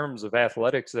from terms of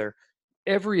athletics there,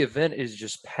 every event is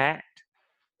just packed.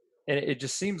 And it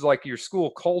just seems like your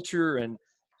school culture and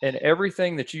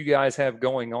everything that you guys have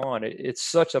going on, it's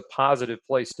such a positive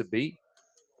place to be.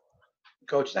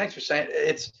 Coach, thanks for saying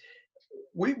it.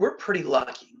 We're pretty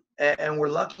lucky. And we're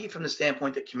lucky from the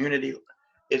standpoint that community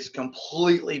is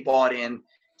completely bought in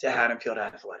to Haddonfield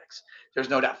athletics. There's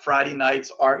no doubt. Friday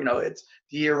nights are, it's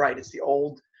you're right. It's the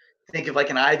old, think of like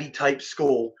an Ivy type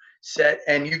school set,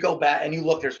 and you go back and you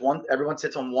look, everyone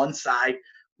sits on one side.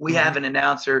 We have an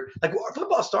announcer. Like,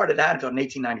 football started at Haddonfield in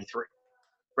 1893,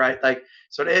 right? Like,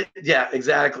 so yeah,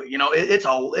 exactly.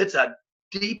 It's a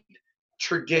deep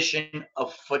tradition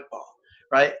of football,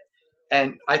 right?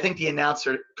 And I think the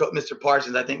announcer, Mr.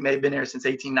 Parsons, I think may have been there since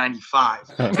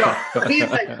 1895. No, he's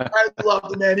like, I love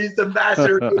the man. He's the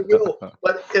master of goodwill.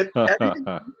 But if everything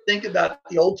you think about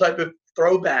the old type of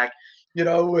throwback, kind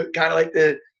of like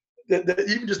the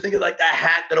even just think of like the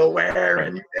hat that I'll wear Right.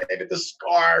 and the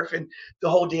scarf and the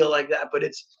whole deal like that. But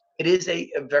it is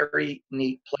a very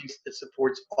neat place that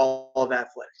supports all of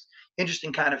athletics.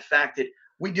 Interesting kind of fact that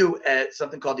we do at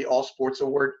something called the All Sports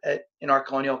Award in our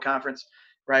Colonial Conference,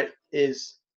 right?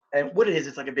 And what it is,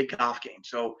 it's like a big golf game.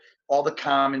 So all the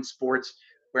common sports,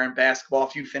 where in basketball,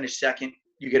 if you finish second,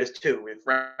 you get a 2. If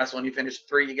wrestling, you finish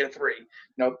 3, you get a 3.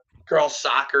 Girls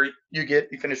soccer, you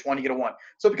finish 1, you get a 1.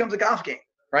 So it becomes a golf game,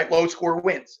 right? Low score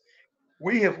wins.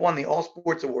 We have won the All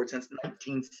Sports Award since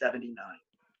 1979.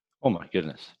 Oh my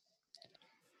goodness.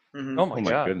 Mm-hmm. Oh my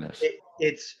God. Goodness.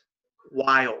 It's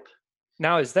wild.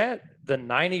 Now, is that the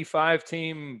 95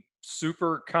 team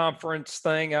super conference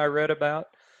thing I read about?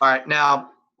 All right. Now,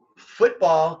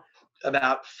 football,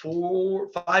 about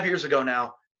 5 years ago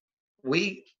now,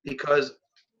 because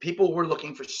people were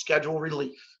looking for schedule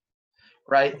relief,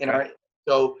 right? Okay.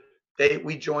 So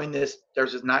we joined this.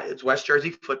 It's West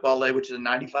Jersey Football League, which is a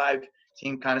 95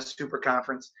 team kind of super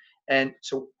conference. And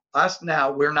so us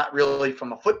now, we're not really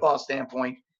from a football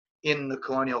standpoint in the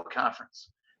Colonial Conference.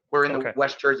 We're in the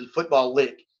West Jersey Football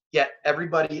League. Yet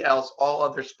everybody else, all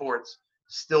other sports,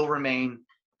 still remain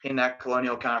in that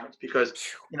Colonial Conference because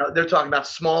they're talking about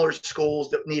smaller schools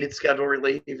that needed schedule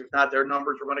relief. If not, their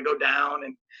numbers were going to go down.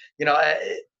 And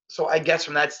so I guess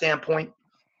from that standpoint,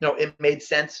 it made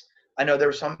sense. I know there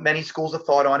were many schools of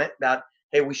thought on it about,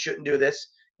 hey, we shouldn't do this.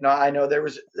 I know there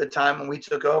was a time when we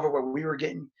took over where we were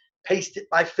getting pasted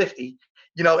by 50.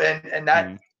 And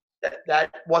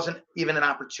that wasn't even an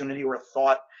opportunity or a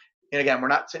thought. And again, we're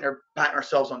not sitting there patting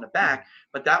ourselves on the back,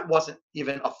 but that wasn't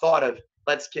even a thought of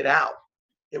let's get out.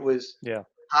 It was,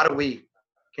 how do we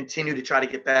continue to try to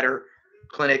get better,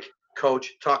 clinic,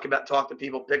 coach, talk to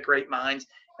people, pick great minds,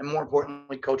 and more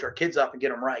importantly, coach our kids up and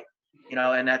get them right.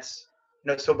 And that's,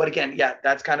 but again,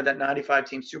 that's kind of that 95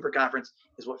 team super conference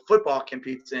is what football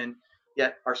competes in.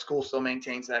 Yet our school still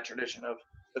maintains that tradition of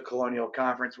the Colonial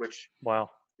Conference, which I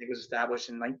think was established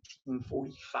in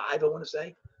 1945, I want to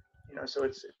say. So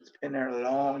it's been there a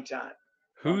long time.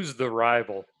 Who's the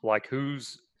rival? Like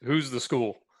who's the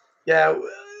school? Yeah,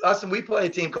 Austin, we play a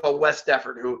team called West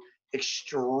Defford, who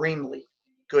extremely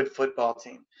good football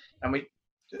team.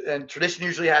 And tradition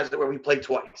usually has it where we play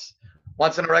twice.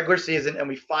 Once in a regular season, and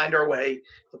we find our way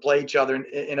to play each other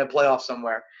in a playoff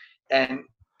somewhere. And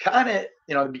kind of,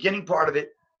 the beginning part of it,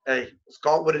 hey, let's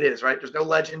call it what it is, right? There's no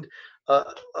legend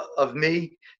of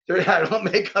me. I don't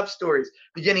make up stories.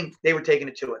 Beginning, they were taking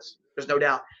it to us. There's no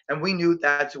doubt. And we knew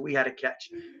that's what we had to catch.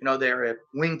 They're a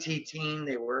wing T team.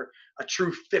 They were a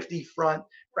true 50 front,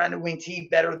 branded wing T,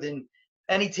 better than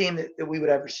any team that we would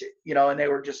ever see. And they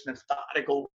were just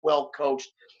methodical, well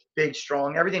coached, big,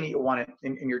 strong, everything that you wanted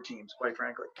in your teams, quite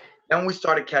frankly. Then when we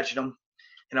started catching them,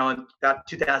 in about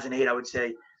 2008, I would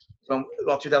say,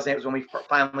 2008 was when we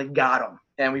finally got them,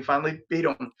 and we finally beat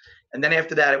them. And then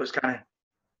after that, it was kind of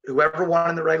whoever won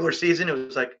in the regular season, it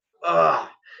was like,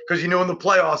 because in the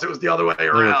playoffs, it was the other way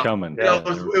around. They were coming.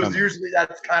 It was usually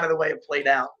that's kind of the way it played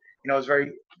out. It was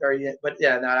very, very, but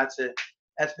that's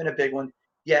been a big one.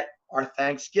 Yet our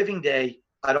Thanksgiving Day,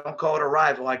 I don't call it a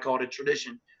rival, I call it a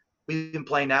tradition. We've been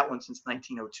playing that one since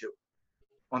 1902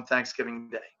 on Thanksgiving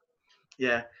Day.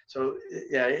 Yeah. So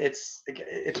it's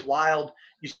wild.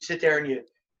 You sit there and you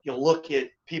look at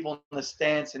people in the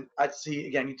stands, and I see,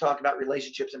 again, you talk about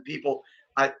relationships and people.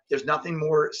 There's nothing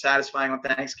more satisfying on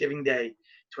Thanksgiving Day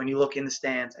to when you look in the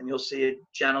stands and you'll see a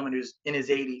gentleman who's in his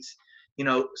 80s,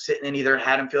 sitting in either a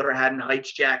Haddonfield or Haddon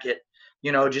Heights jacket,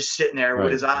 just sitting there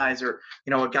with his eyes, or,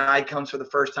 a guy comes for the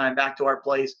first time back to our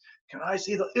place. Can I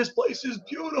see this place is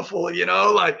beautiful,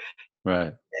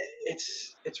 Right.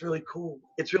 It's really cool.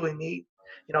 It's really neat.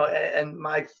 And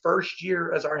my first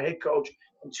year as our head coach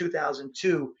in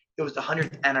 2002, it was the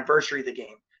 100th anniversary of the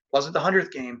game. It wasn't the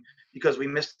 100th game because we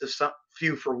missed a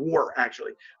few for war,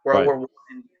 actually. World War I,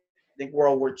 and I think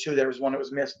World War II, there was one that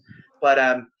was missed.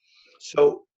 But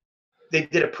so they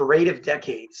did a parade of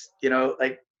decades,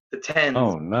 like the 10s.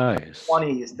 Oh, nice.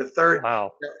 20s, the 30s.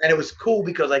 Wow. And it was cool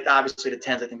because, obviously the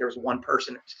 10s, I think there was one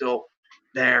person still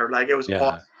there. It was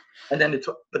awesome. And then,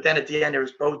 but then at the end, there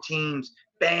was both teams,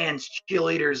 bands,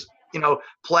 cheerleaders,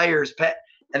 players,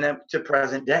 and then to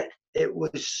present day. It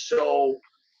was so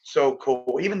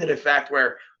cool. Even the fact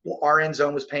where our end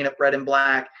zone was painted red and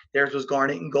black, theirs was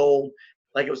garnet and gold,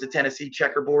 like it was the Tennessee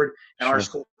checkerboard, and our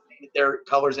school painted their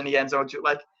colors in the end zone too.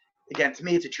 Again, to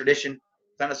me, it's a tradition.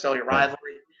 It's not necessarily a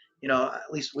rivalry.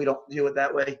 At least we don't view it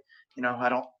that way. I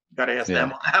don't got to ask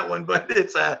them on that one, but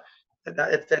that's a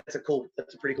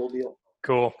pretty cool deal.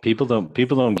 Cool. People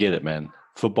don't get it, man.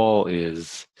 Football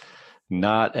is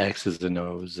not X's and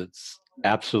O's. It's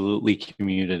absolutely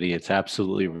community. It's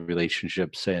absolutely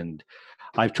relationships. And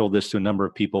I've told this to a number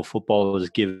of people. Football has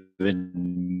given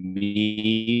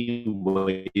me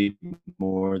way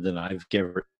more than I've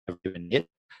ever given it.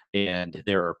 And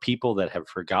there are people that have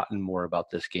forgotten more about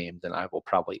this game than I will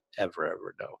probably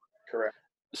ever know. Correct.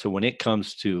 So when it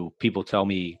comes to people tell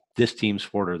me this team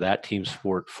sport or that team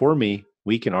sport, for me,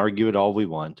 we can argue it all we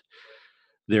want.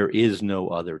 There is no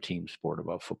other team sport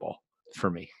above football for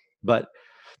me. But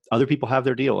other people have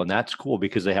their deal, and that's cool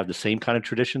because they have the same kind of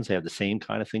traditions, they have the same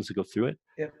kind of things that go through it.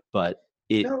 Yeah. But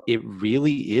it No. it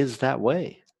really is that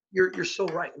way. You're so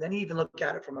right. And then you even look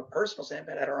at it from a personal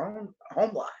standpoint at our own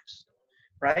home lives,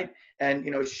 right? And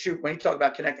shoot, when you talk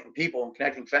about connecting people and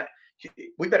connecting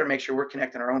we better make sure we're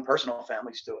connecting our own personal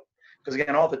families to it. Because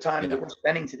again, all the time that we're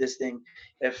spending to this thing,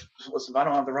 if I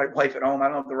don't have the right wife at home, I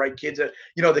don't have the right kids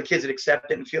the kids that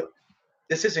accept it and feel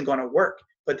this isn't going to work.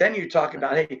 But then you talk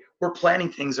about, hey, we're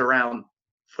planning things around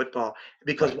football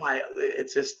because why?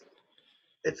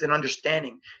 It's an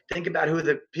understanding. Think about who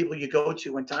the people you go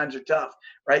to when times are tough,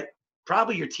 right?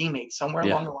 Probably your teammates somewhere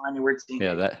along the line. You were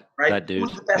teammates. Yeah, that dude.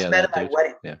 Who's the best man at my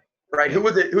wedding? Yeah. Right. Yeah. Who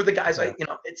are the guys?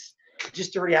 It's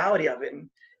just the reality of it. And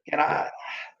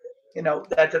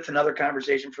that's another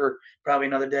conversation for probably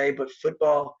another day. But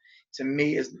football to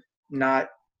me it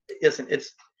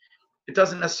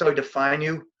doesn't necessarily define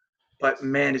you, but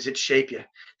man, does it shape you?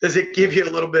 Does it give you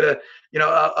a little bit of,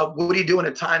 what do you do in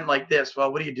a time like this?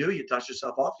 Well, what do? You dust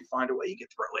yourself off. You find a way. You get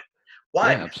through it.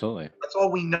 Why? Yeah, absolutely. That's all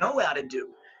we know how to do.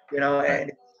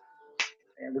 And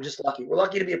we're just lucky. We're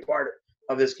lucky to be a part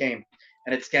of this game.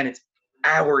 And it's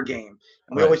our game.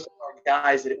 And we always tell our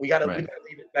guys that we got to leave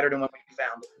it better than when we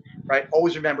found it. Right?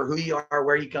 Always remember who you are,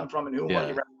 where you come from, and who you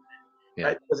represent.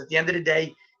 Right? Because at the end of the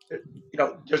day,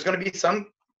 there's going to be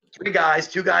two guys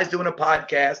doing a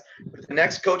podcast with the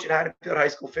next coach at Haddonfield High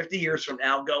School 50 years from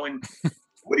now going,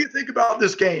 what do you think about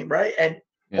this game? Right? And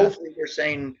hopefully they're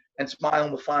saying and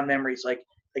smiling with fond memories like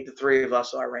the three of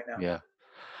us are right now. Yeah.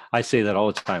 I say that all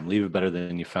the time. Leave it better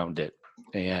than you found it.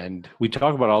 And we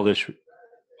talk about all this,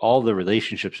 all the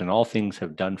relationships and all things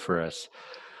have done for us.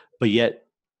 But yet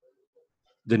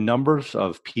the numbers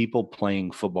of people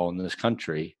playing football in this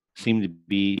country seem to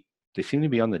be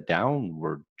on the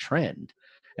downward trend.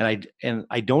 And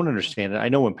I don't understand it. I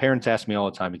know when parents ask me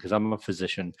all the time, because I'm a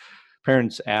physician,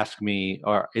 parents ask me,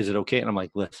 is it okay? And I'm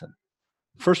like, listen,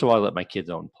 first of all, I let my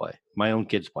own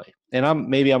kids play. And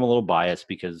I'm a little biased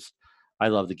because I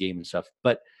love the game and stuff,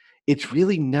 but it's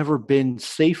really never been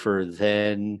safer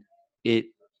than it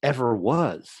ever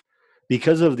was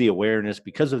because of the awareness,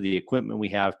 because of the equipment we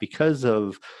have, because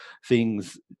of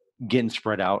things getting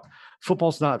spread out.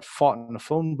 Football's not fought in a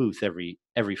phone booth every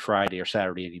Friday or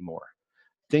Saturday anymore.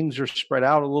 Things are spread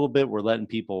out a little bit. We're letting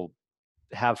people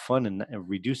have fun and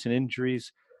reducing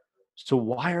injuries. So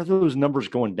why are those numbers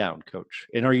going down, Coach?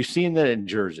 And are you seeing that in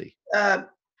Jersey?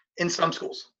 In some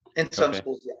schools.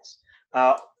 Schools, yes.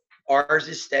 Ours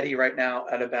is steady right now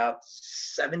at about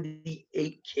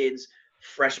 78 kids,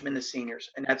 freshmen to seniors.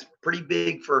 And that's pretty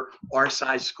big for our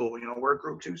size school. We're a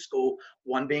Group 2 school,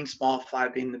 1 being small,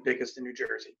 5 being the biggest in New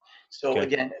Jersey. So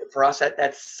again, for us,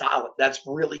 that's solid. That's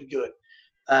really good.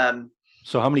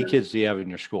 So how many kids do you have in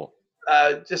your school?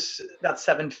 Just about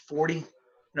 740.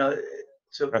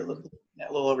 So a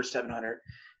little over 700.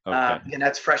 Okay. And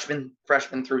that's freshman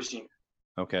through senior.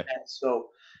 Okay. And so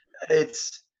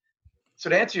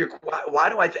to answer your why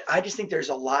do I just think there's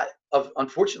a lot of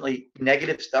unfortunately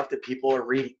negative stuff that people are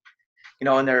reading,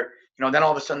 and they're then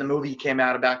all of a sudden the movie came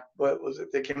out about what was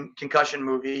it, the concussion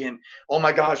movie, and oh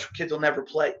my gosh, kids will never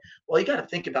play. Well, you got to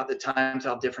think about the times,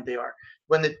 how different they are.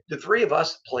 When the three of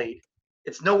us played,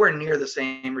 it's nowhere near the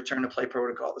same return to play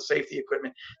protocol. The safety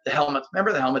equipment, the helmets.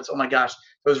 Remember the helmets? Oh my gosh,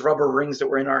 those rubber rings that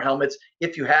were in our helmets.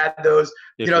 If you had those,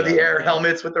 the air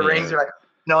helmets with the rings,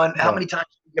 and how many times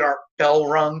did we get our bell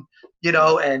rung,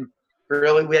 and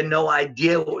really we had no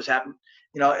idea what was happening,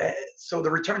 so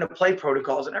the return to play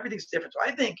protocols and everything's different. So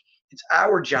I think it's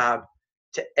our job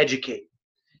to educate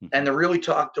and to really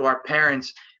talk to our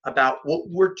parents about what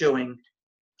we're doing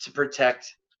to protect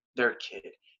their kid.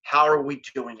 How are we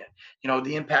doing it?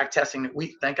 The impact testing that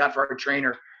we thank God for our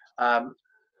trainer.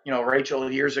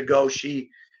 Rachel years ago, she's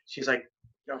like,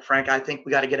 Frank, I think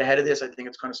we got to get ahead of this. I think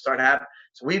it's going to start happening.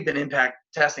 So we've been impact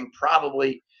testing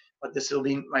probably, but this will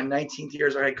be my 19th year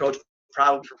as our head coach,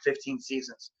 probably for 15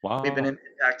 seasons. Wow. We've been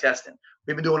impact testing.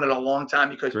 We've been doing it a long time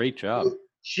because great job.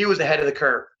 She was ahead of the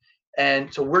curve.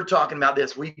 And so we're talking about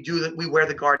this. We wear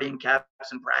the Guardian caps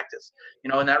in practice,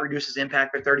 and that reduces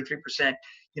impact by 33%.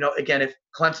 Again, if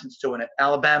Clemson's doing it,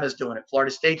 Alabama's doing it, Florida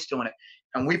State's doing it,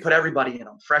 and we put everybody in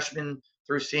them, freshmen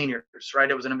through seniors, right?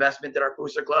 It was an investment that our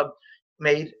booster club,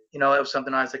 made, you know, it was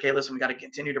something I was like, hey, listen, we got to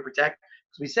continue to protect.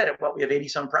 Because we said it, well, we have 80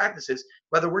 some practices,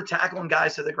 whether we're tackling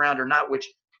guys to the ground or not, which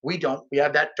we don't. We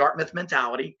have that Dartmouth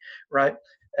mentality, right?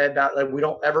 About like, we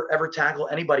don't ever tackle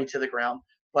anybody to the ground,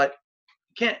 but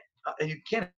you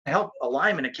can't help a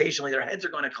lineman. Occasionally, their heads are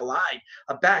going to collide.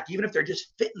 A back, even if they're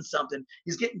just fitting something,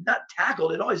 he's getting not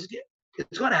tackled.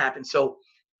 It's going to happen. So,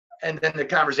 and then the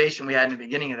conversation we had in the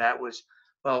beginning of that was,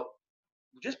 well,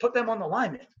 just put them on the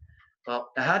lineman.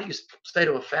 Well, now how do you say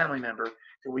to a family member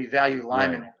that we value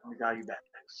linemen and we value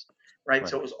backs, right?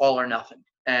 So it was all or nothing,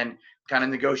 and kind of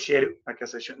negotiated. I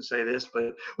guess I shouldn't say this,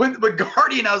 but with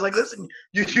Guardian, I was like, listen,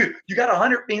 you got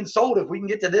 100 being sold if we can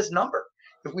get to this number.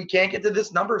 If we can't get to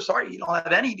this number, sorry, you don't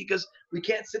have any, because we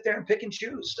can't sit there and pick and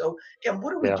choose. So again,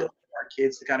 what are we doing for our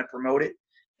kids to kind of promote it?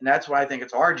 And that's why I think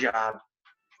it's our job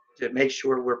to make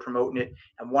sure we're promoting it.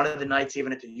 And one of the nights,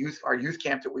 even at our youth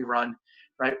camp that we run,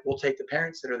 right, we'll take the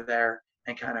parents that are there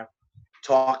and kind of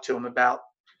talk to them about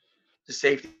the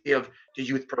safety of the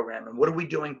youth program and what are we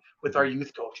doing with our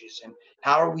youth coaches and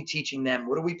how are we teaching them?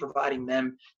 What are we providing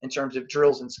them in terms of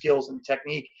drills and skills and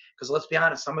technique? Because let's be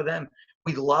honest, some of them,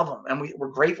 we love them and we're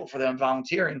grateful for them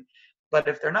volunteering. But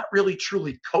if they're not really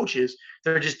truly coaches,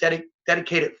 they're just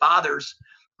dedicated fathers,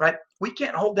 right? We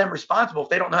can't hold them responsible if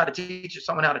they don't know how to teach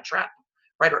someone how to trap,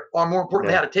 right? Or more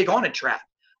importantly, how to take on a trap.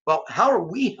 Well, how are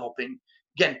we helping,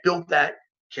 again, build that,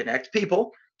 connect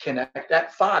people, connect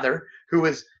that father who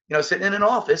is, you know, sitting in an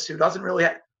office who doesn't really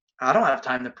I don't have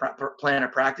time to plan or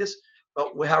practice,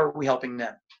 but how are we helping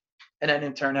them? And then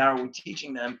in turn, how are we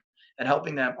teaching them and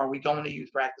helping them? Are we going to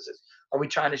youth practices? Are we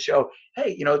trying to show,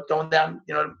 hey, you know, going down,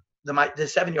 you know, the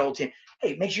 7-year-old team,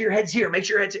 hey, make sure your head's here, make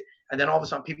sure your head's here. And then all of a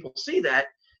sudden people see that,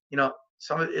 you know,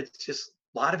 some of it's just,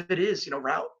 a lot of it is, you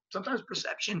know, sometimes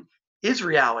perception is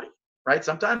reality, right?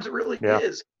 Sometimes it really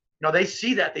is. You know, they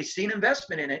see that, they see an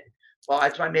investment in it. Well,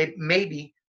 that's why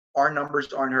maybe our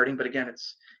numbers aren't hurting, but again,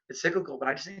 it's cyclical. But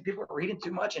I just think people are reading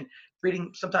too much and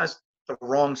reading sometimes the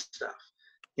wrong stuff.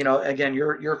 You know, again,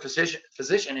 you're a physician,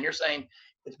 and you're saying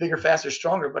it's bigger, faster,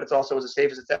 stronger, but it's also as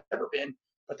safe as it's ever been.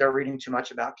 But they're reading too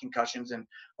much about concussions and,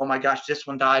 oh my gosh, this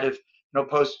one died of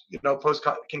post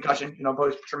concussion,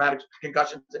 post traumatic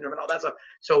concussion syndrome and all that stuff.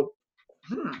 So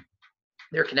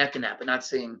they're connecting that, but not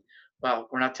saying, well,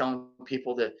 we're not telling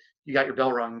people that you got your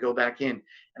bell rung and go back in.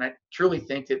 And I truly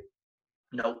think that,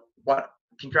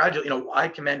 I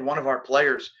commend one of our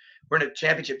players. We're in a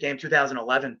championship game,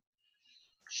 2011.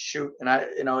 Shoot. And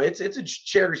it's a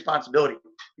shared responsibility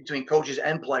between coaches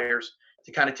and players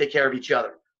to kind of take care of each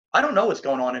other. I don't know what's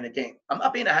going on in a game. I'm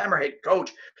not being a hammerhead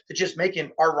coach that's just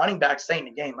making our running back stay in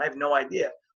the game. I have no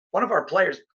idea. One of our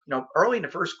players, early in the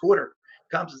first quarter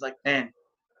comes and is like, man,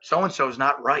 so-and-so is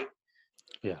not right.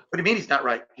 Yeah. What do you mean he's not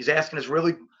right? He's asking us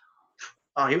really,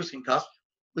 he was concussed.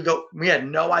 We had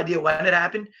no idea when it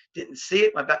happened, didn't see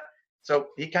it. So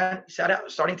he kind of sat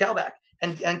out, starting tailback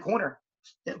and corner,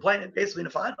 playing it basically in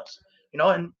the finals,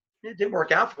 and it didn't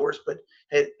work out for us, but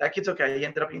hey, that kid's okay. He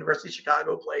ended up at University of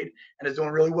Chicago, played, and is doing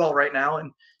really well right now.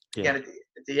 And again,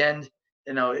 at the end,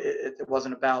 it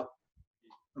wasn't about,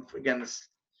 again, this,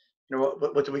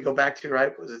 what do we go back to,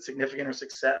 right? Was it significant or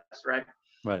success, right?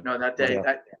 Right. That day,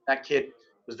 that kid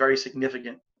was very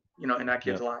significant, in that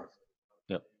kid's life.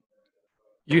 Yep.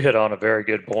 You hit on a very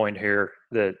good point here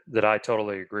that I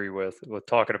totally agree with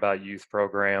talking about youth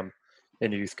program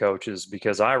and youth coaches,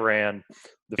 because I ran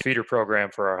the feeder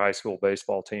program for our high school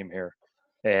baseball team here.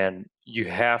 And you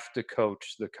have to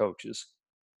coach the coaches,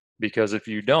 because if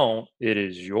you don't, it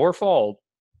is your fault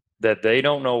that they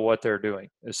don't know what they're doing,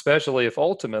 especially if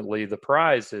ultimately the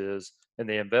prize is, and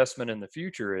the investment in the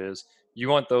future is, you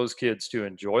want those kids to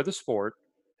enjoy the sport,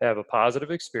 have a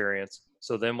positive experience.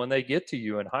 So then when they get to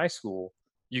you in high school,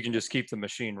 you can just keep the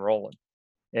machine rolling.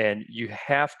 And you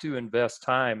have to invest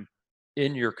time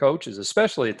in your coaches,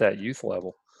 especially at that youth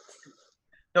level.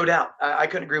 No doubt. I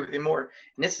couldn't agree with you more.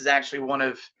 And this is actually one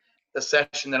of the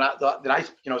session that I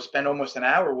spend almost an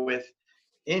hour with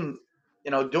in,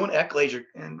 doing at Glazier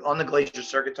and on the Glazier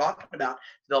circuit, talking about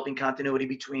developing continuity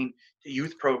between the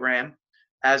youth program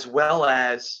as well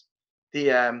as the,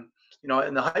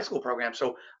 in the high school program.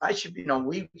 So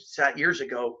we sat years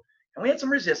ago and we had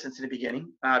some resistance in the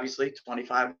beginning, obviously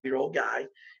 25-year-old guy,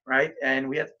 right? And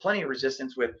we had plenty of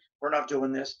resistance with, we're not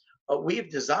doing this, but we've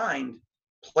designed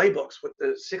playbooks what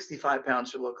the 65 pounds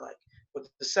should look like, what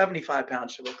the 75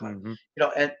 pounds should look like,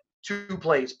 and 2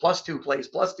 plays, plus 2 plays,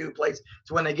 plus 2 plays.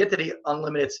 So when they get to the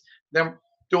unlimiteds, them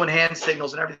doing hand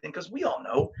signals and everything, because we all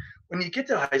know when you get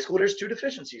to high school, there's 2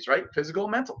 deficiencies, right? Physical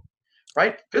and mental,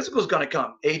 right? Physical is going to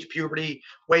come, age, puberty,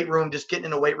 weight room, just getting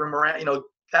in the weight room around,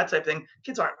 that type of thing.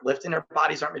 Kids aren't lifting, their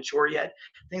bodies aren't mature yet,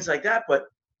 things like that. But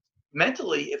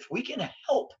mentally, if we can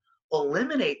help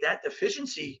eliminate that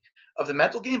deficiency of the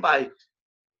mental game by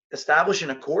establishing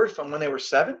a core from when they were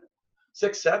 6,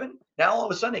 7. Now all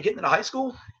of a sudden they get into high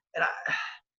school, and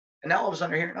now all of a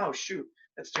sudden they're hearing, oh shoot,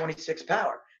 that's 26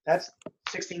 power. That's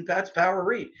 16 pats power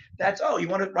read. That's, oh, you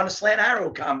want to run a slant arrow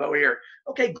combo here.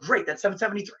 Okay, great. That's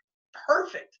 773.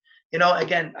 Perfect.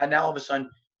 Again, and now all of a sudden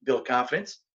build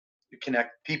confidence, you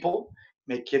connect people,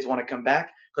 make kids want to come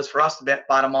back. Because for us, the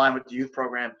bottom line with the youth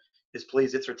program is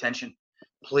please, it's retention.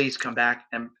 Please come back,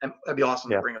 and it'd be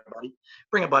awesome to bring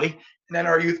a buddy. And then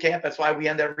our youth camp, that's why we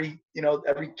end every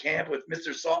camp with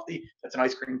Mr. Salty. That's an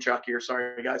ice cream truck here.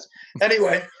 Sorry, guys.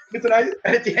 Anyway,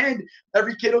 and at the end,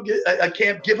 every kid will get a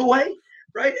camp giveaway,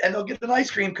 right? And they'll get an ice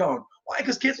cream cone. Why?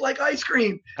 Because kids like ice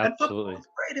cream. Absolutely. And football is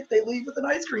great if they leave with an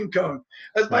ice cream cone.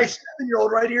 As my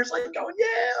 7-year-old right here is like going,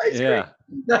 yeah, ice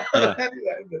cream. Yeah.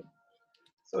 Anyway,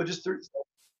 so just through.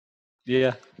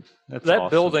 Yeah, that awesome.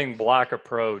 building block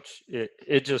approach,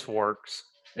 it just works.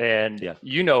 And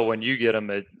when you get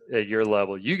them at your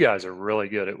level, you guys are really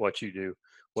good at what you do.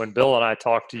 When Bill and I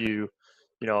talked to you,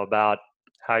 about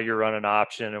how you're running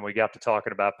option, and we got to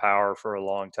talking about power for a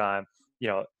long time,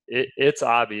 it's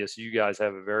obvious you guys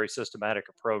have a very systematic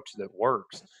approach that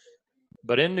works.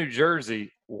 But in New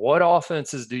Jersey, what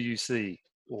offenses do you see?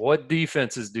 What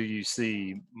defenses do you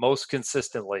see most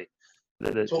consistently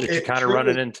that you're kind of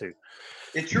running into?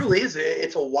 It truly is.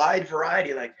 It's a wide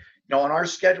variety. Like, on our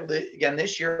schedule, again,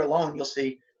 this year alone, you'll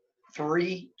see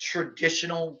 3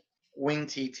 traditional wing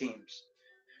T teams,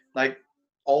 like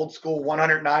old school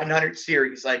 100, 900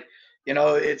 series. Like,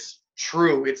 it's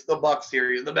true. It's the Buck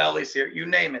series, the Belly series, you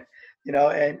name it,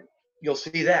 and you'll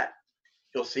see that.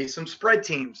 You'll see some spread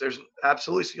teams. There's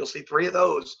absolutely, so you'll see 3 of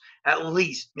those at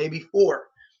least, maybe 4.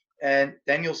 And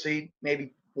then you'll see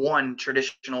maybe 1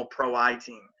 traditional Pro I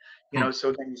team.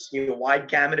 So then you see a wide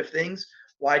gamut of things,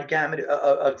 wide gamut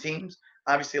of teams.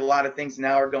 Obviously, a lot of things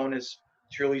now are going as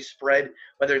truly spread,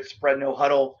 whether it's spread no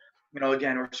huddle,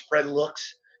 again, or spread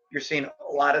looks. You're seeing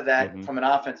a lot of that from an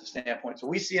offensive standpoint. So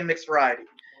we see a mixed variety.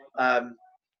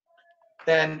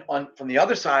 Then from the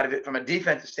other side of it, from a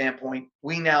defensive standpoint,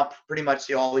 we now pretty much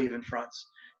see all even fronts.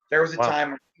 There was a time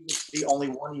where we would see only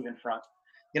 1 even front,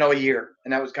 a year.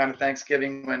 And that was kind of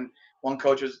Thanksgiving when one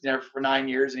coach was there for 9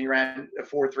 years and he ran a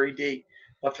 4-3-D.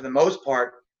 But for the most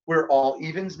part, we're all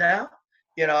evens now,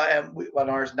 and on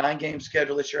our 9-game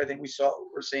schedule this year, I think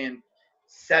we're seeing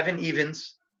 7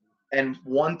 evens and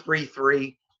 1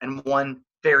 3-3 and 1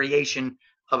 variation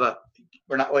of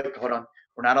we're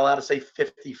not allowed to say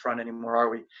 50 front anymore, are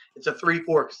we? It's a 3-4.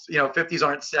 50s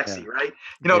aren't sexy, right?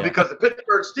 Because the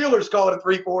Pittsburgh Steelers call it a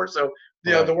 3-4. So,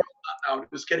 the world, no,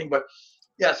 just kidding. But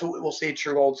yeah, so we'll see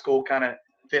true old school kind of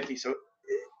 50. So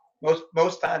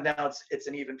most time now it's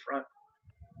an even front.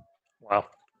 Wow.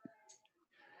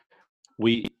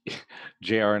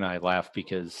 JR and I laugh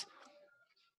because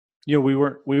we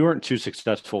weren't too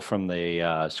successful from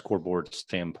the scoreboard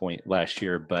standpoint last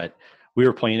year, but we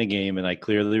were playing a game, and I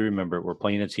clearly remember we're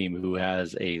playing a team who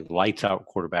has a lights out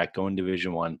quarterback going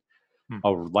Division I, a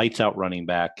lights out running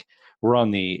back. We're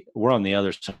on the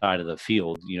other side of the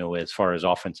field, as far as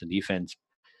offense and defense,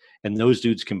 and those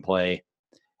dudes can play.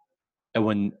 And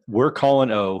when we're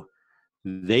calling O,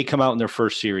 they come out in their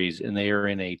first series and they are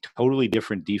in a totally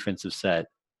different defensive set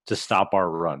to stop our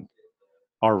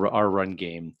run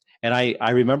game. And I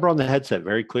remember on the headset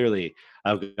very clearly,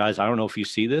 guys, I don't know if you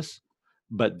see this,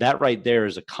 but that right there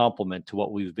is a compliment to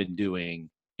what we've been doing.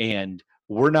 And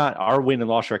our win and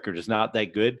loss record is not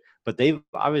that good, but they've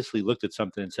obviously looked at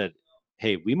something and said,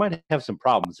 hey, we might have some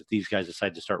problems if these guys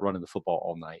decide to start running the football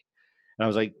all night. And I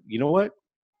was like, you know what?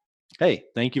 Hey,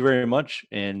 thank you very much.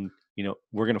 And,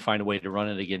 we're going to find a way to run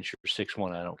it against your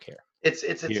 6-1. I don't care.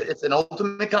 It's an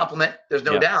ultimate compliment. There's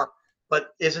no doubt.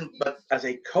 But as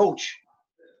a coach,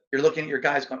 you're looking at your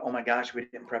guys going, oh my gosh, we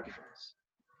didn't prep you for this.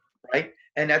 Right.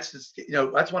 And that's just,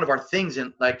 that's one of our things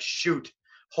in like, shoot,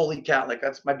 holy cow. Like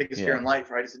that's my biggest fear in life,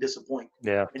 right? It's to disappoint.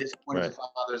 Yeah. I disappoint as a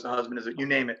father, as a husband, you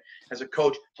name it, as a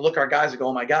coach, to look at our guys and go,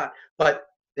 oh my God, but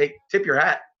they tip your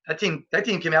hat. That team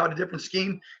came out with a different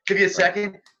scheme. Give you a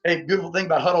second. Hey, beautiful thing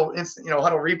about huddle instant,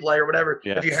 huddle replay or whatever.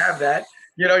 Yeah. If you have that,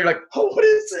 you're like, oh, what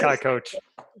is this? Sky coach.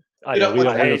 I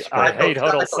hate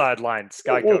huddle sideline.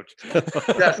 Sky coach.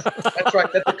 Yes, that's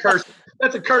right. That's a curse.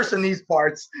 That's a curse in these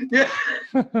parts. Yeah,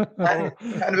 I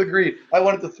kind of agree. I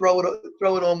wanted to throw it.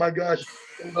 Oh my gosh,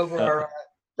 over our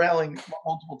railing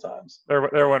multiple times.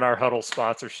 There went our huddle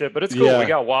sponsorship, but it's cool. We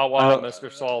got Wawa,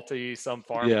 Mr. Salty, some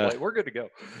farm plate. We're good to go.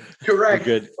 Correct.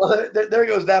 We're good. Well, there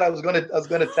goes that. I was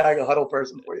gonna tag a huddle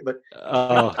person for you, but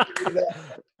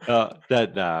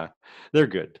they're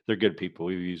good. They're good people.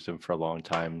 We've used them for a long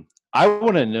time. I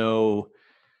want to know,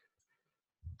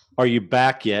 are you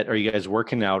back yet? Are you guys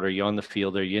working out? Are you on the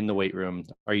field? Are you in the weight room?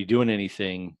 Are you doing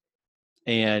anything?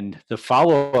 And the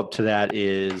follow-up to that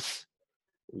is,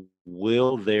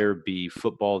 will there be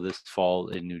football this fall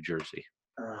in New Jersey?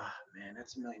 Man,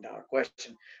 that's $1 million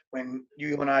question. When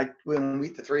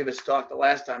the three of us talked the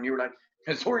last time, you were like,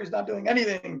 Missouri's not doing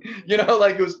anything,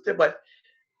 like it was, but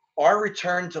our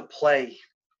return to play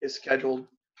is scheduled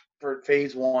for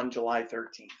phase 1, July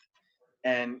 13th.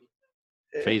 And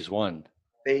Phase 1.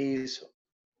 Phase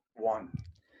 1.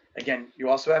 Again, you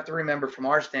also have to remember from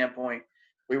our standpoint,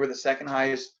 we were the second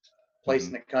highest place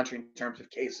in the country in terms of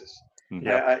cases.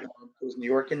 It was New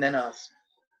York and then us.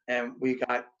 And we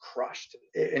got crushed.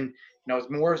 And it's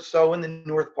more so in the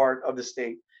north part of the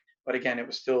state, but again, it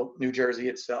was still New Jersey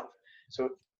itself. So,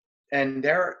 and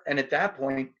at that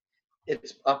point,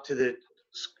 it's up to the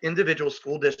individual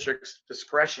school district's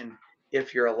discretion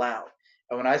if you're allowed.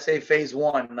 And when I say phase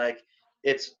 1, like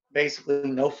it's basically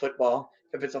no football.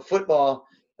 If it's a football,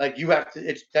 like you have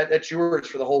to, that's yours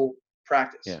for the whole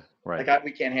practice. Yeah, right. Like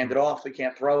we can't hand it off. We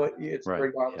can't throw it. It's right.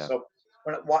 regardless. Yeah. So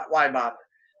why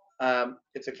bother?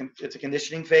 It's a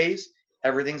conditioning phase.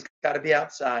 Everything's got to be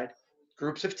outside.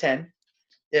 Groups of 10.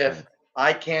 If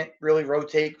I can't really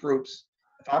rotate groups,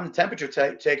 if I'm the temperature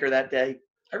taker that day,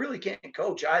 I really can't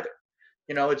coach either.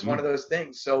 It's one of those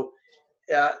things. So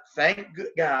thank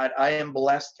God I am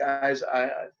blessed, guys.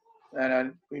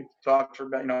 We've talked for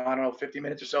about, I don't know, 50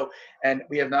 minutes or so, and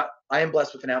I am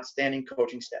blessed with an outstanding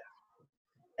coaching staff.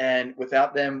 And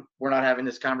without them, we're not having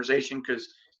this conversation because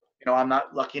I'm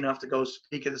not lucky enough to go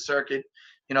speak at the circuit,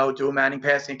 do a Manning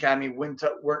Passing Academy,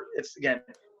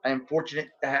 I am fortunate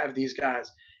to have these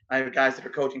guys. I have guys that are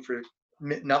coaching for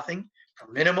nothing,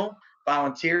 for minimal,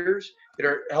 volunteers that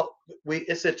are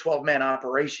it's a 12-man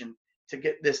operation to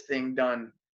get this thing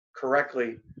done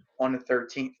correctly on the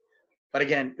 13th. But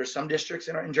again, there's some districts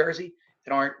in Jersey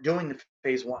that aren't doing the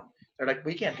phase 1. They're like,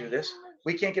 we can't do this.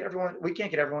 We can't get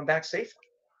everyone back safely.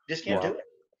 Just can't do it.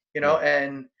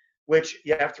 And which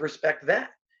you have to respect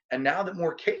that. And now that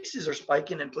more cases are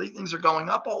spiking and things are going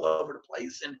up all over the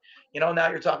place, and now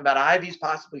you're talking about Ivies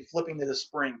possibly flipping to the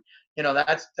spring.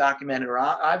 That's documented, or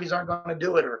Ivies aren't going to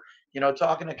do it, or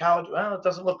talking to college. Well, it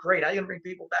doesn't look great. How are you going to bring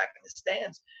people back in the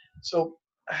stands? So,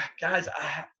 guys,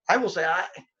 I will say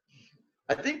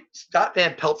I think Scott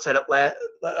Van Pelt said it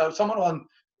someone on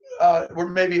or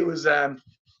maybe it was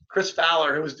Chris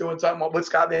Fowler who was doing something with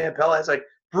Scott Van Pelt. It's like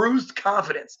bruised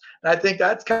confidence, and I think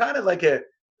that's kind of like a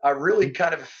really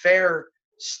kind of fair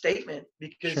statement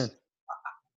because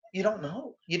you don't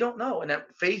know. And then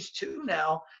phase 2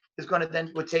 now is going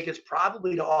to would take us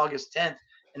probably to August 10th,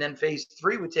 and then phase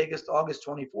 3 would take us to August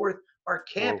 24th. Our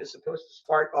camp is supposed to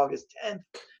start August 10th.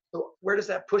 So where does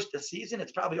that push the season?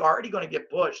 It's probably already going to get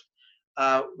pushed.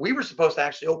 We were supposed to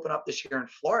actually open up this year in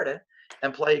Florida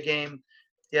and play a game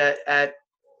at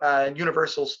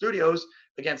Universal Studios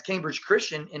against Cambridge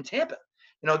Christian in Tampa.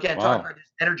 Again, talking about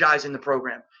just energizing the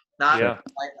program.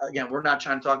 Again, we're not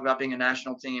trying to talk about being a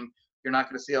national team. You're not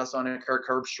going to see us on a Kirk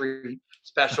Herbstreit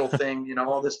special thing,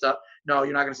 all this stuff. No,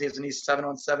 you're not going to see us in these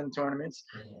 7-on-7 tournaments.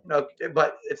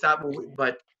 But it's not.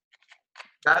 But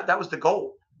that was the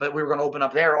goal. But we were going to open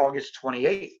up there August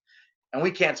 28th, and we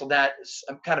canceled that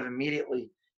kind of immediately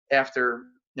after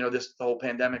the whole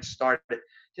pandemic started,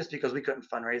 just because we couldn't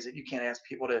fundraise it. You can't ask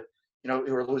people to,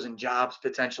 who are losing jobs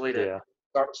potentially to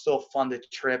still fund the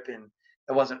trip, and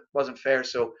it wasn't fair.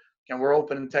 So we're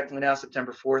open technically now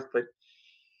September 4th, but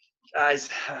guys,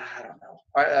 I don't know.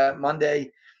 Monday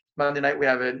night we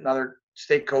have another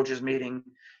state coaches meeting,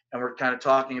 and we're kind of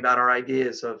talking about our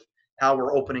ideas of how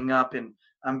we're opening up, and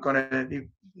I'm going to be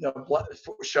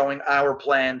showing our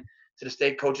plan to the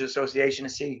State Coaches Association to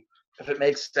see if it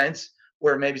makes sense,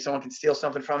 where maybe someone can steal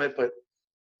something from it, but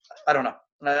I don't know.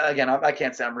 Again, I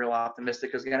can't say I'm real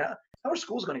optimistic because again, how are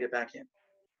schools going to get back in?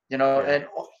 And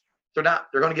they're not.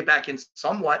 They're going to get back in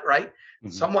somewhat, right? Mm-hmm.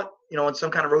 Somewhat, in some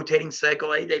kind of rotating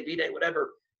cycle, A day, B day,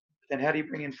 whatever. Then how do you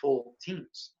bring in full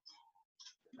teams?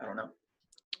 I don't know.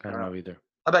 I don't know either.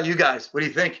 How about you guys? What do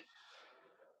you think?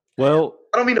 Well,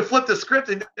 I don't mean to flip the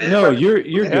script. No, you're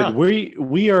good.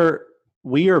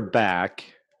 We are back,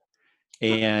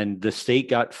 and the state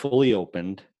got fully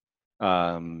opened.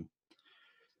 There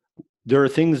are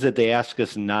things that they ask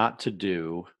us not to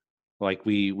do, like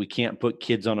we can't put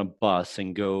kids on a bus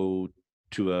and go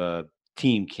to a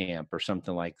team camp or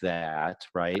something like that,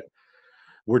 right?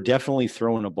 We're definitely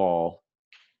throwing a ball.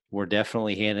 We're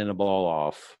definitely handing a ball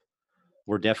off.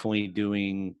 We're definitely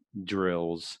doing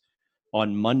drills.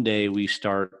 On Monday, we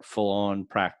start full-on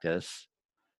practice.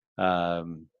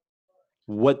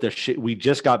 what the shit. We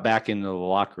just got back into the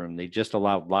locker room. They just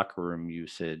allowed locker room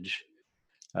usage.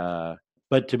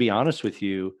 But to be honest with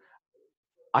you,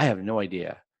 I have no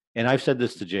idea. And I've said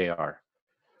this to JR.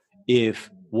 If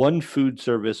one food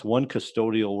service, one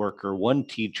custodial worker, one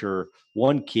teacher,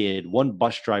 one kid, one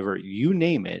bus driver, you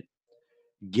name it,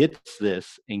 gets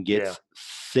this and gets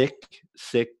sick,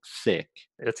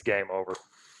 it's game over.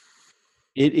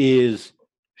 it is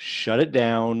shut it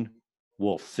down.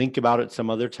 We'll think about it some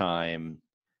other time.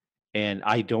 And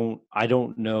I don't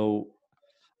know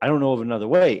of another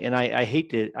way. And I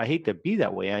hate to be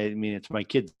that way. I mean, it's my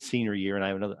kid's senior year and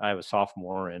I have a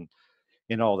sophomore and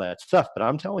all that stuff. But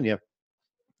I'm telling you,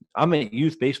 I'm at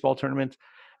youth baseball tournaments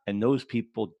and those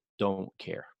people don't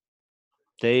care.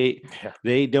 They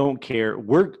don't care.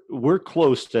 We're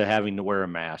close to having to wear a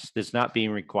mask. It's not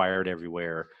being required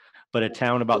everywhere. But a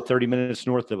town about 30 minutes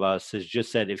north of us has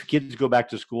just said if kids go back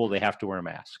to school, they have to wear a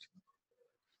mask.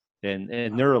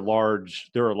 And they're a large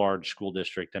school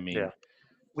district. I mean,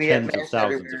 we tens have of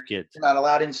thousands everywhere. of kids. They're not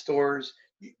allowed in stores.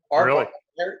 Really?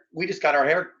 We just got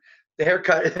the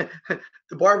haircut.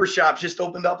 The barber shop just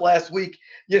opened up last week.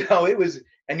 You know, it was,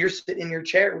 and you're sitting in your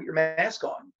chair with your mask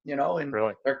on. You know, and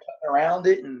Really? they're cutting around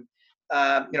it. And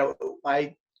you know,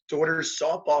 my daughter's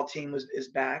softball team is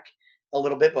back a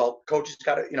little bit. Well, coaches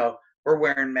got to, you know, we're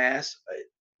wearing masks.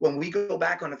 When we go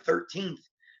back on the 13th,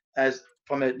 as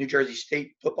from the New Jersey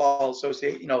State Football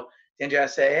Association, you know, the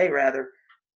NJSAA rather,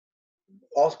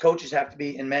 all coaches have to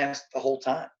be in masks the whole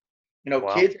time. You know,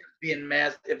 kids have to be in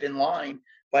masks if in line,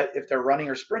 but if they're running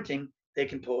or sprinting, they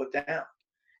can pull it down.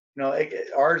 You know,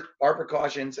 our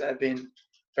precautions have been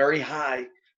very high,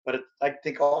 but I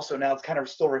think also now it's kind of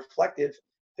still reflective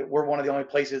that we're one of the only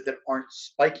places that aren't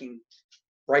spiking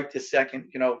right this second.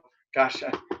 You know, gosh,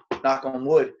 knock on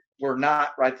wood, we're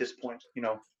not right this point. You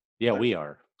know. Yeah, we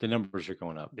are. The numbers are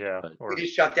going up. Yeah. We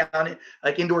just shut down.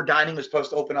 Like indoor dining was supposed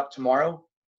to open up tomorrow.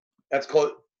 That's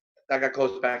closed. That got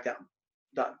closed back down.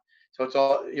 Done. So it's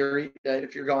all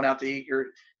if you're going out to eat, you're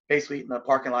basically eating in the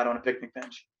parking lot on a picnic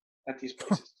bench at these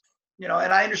places. You know,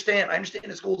 and I understand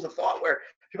the schools of thought where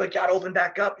people got to open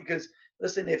back up because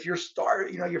listen, if you're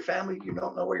you know, your family, you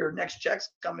don't know where your next check's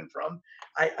coming from.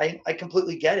 I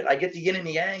completely get it. I get the yin and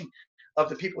the yang of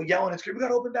the people yelling and screaming, we got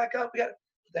to open back up.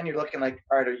 Then you're looking like,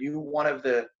 all right, are you one of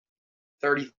the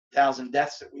 30,000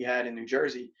 deaths that we had in New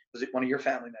Jersey? Was it one of your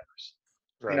family members?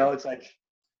 Right. You know, it's like,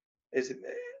 is it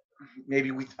maybe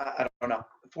I don't know.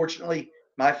 Fortunately,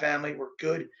 my family, we're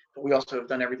good, but we also have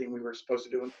done everything we were supposed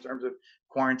to do in terms of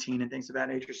quarantine and things of that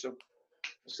nature. So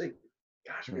we'll see.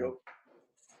 Gosh, we hope.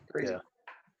 Crazy. Yeah.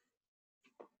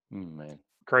 Man.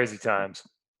 Crazy times.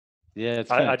 Yeah,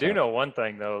 I do know one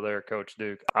thing though, there, Coach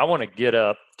Duke. I want to get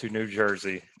up to New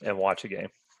Jersey and watch a game.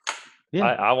 Yeah.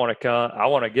 I want to come. I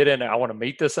want to get in. I want to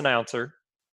meet this announcer.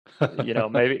 You know,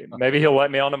 maybe he'll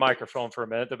let me on the microphone for a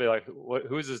minute. They'll be like,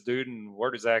 "Who's this dude and where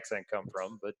does the accent come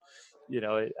from?" But you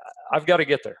know, I've got to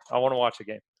get there. I want to watch a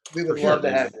game. We would love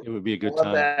to have you. It would be a good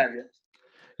time.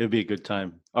 It would be a good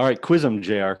time. All right, quiz him,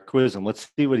 JR. Quiz him. Let's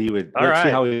see what he would. Let's see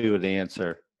how he would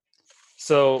answer.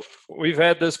 So we've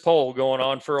had this poll going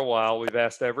on for a while. We've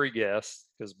asked every guest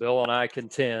because Bill and I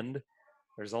contend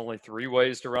there's only 3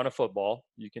 ways to run a football.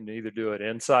 You can either do it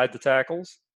inside the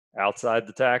tackles, outside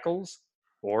the tackles,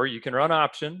 or you can run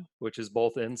option, which is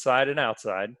both inside and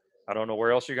outside. I don't know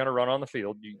where else you're going to run on the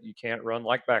field. You can't run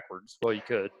like backwards. Well, you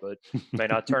could, but it may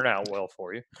not turn out well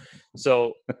for you.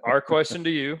 So our question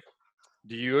to you,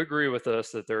 do you agree with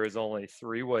us that there is only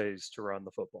 3 ways to run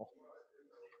the football?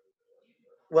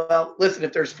 Well, listen,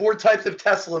 if there's 4 types of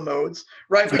Tesla modes,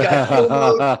 right? We got full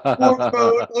mode, sport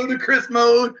mode, ludicrous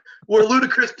mode, or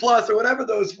ludicrous plus, or whatever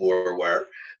those 4 were.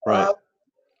 Right.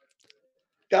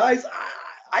 Guys,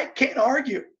 I can't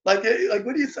argue. Like,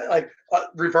 what do you say? Like,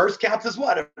 reverse counts as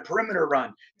what? A perimeter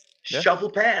run. Yeah. Shuffle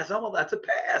pass. Oh, well, that's a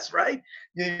pass, right?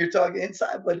 You're talking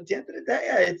inside, but at the end of the day,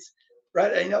 it's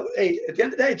right. You know, hey, at the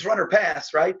end of the day, it's run or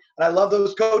pass, right? And I love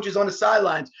those coaches on the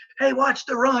sidelines. Hey, watch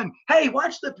the run. Hey,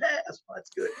 watch the pass. Well, that's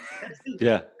good. That's deep.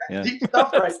 Yeah. Deep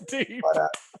stuff, right? That's deep.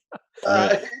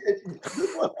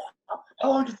 But, how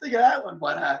long did you think of that one?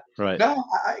 But right. No,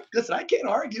 listen, I can't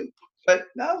argue. But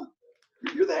no,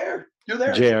 you're there. You're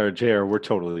there. JR, we're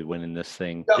totally winning this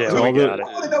thing. Yeah, I want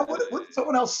to know what did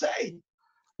someone else say?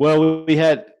 Well, we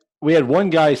had one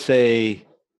guy say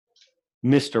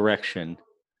misdirection.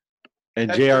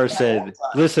 And JR said,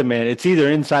 listen, man, it's either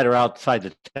inside or outside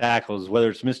the tackles, whether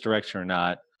it's misdirection or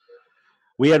not.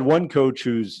 We had one coach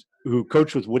who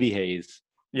coached with Woody Hayes.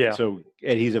 Yeah. So,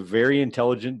 and he's a very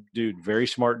intelligent dude, very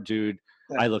smart dude.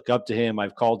 Yeah. I look up to him.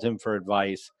 I've called him for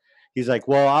advice. He's like,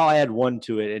 well, I'll add one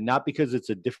to it, and not because it's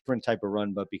a different type of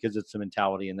run, but because it's a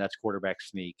mentality, and that's quarterback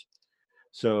sneak.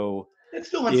 So It's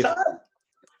still inside.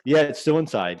 Yeah, it's still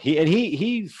inside.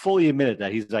 He fully admitted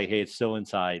that. He's like, hey, it's still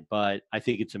inside, but I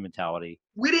think it's a mentality.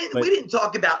 We didn't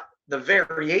talk about the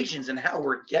variations and how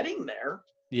we're getting there.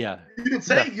 Yeah. You didn't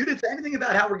say anything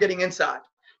about how we're getting inside,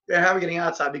 how we're getting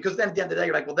outside, because then at the end of the day,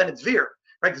 you're like, well, then it's veer,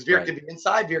 right? Because veer could be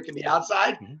inside, veer can be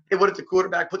outside. Mm-hmm. Hey, what if the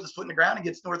quarterback puts his foot in the ground and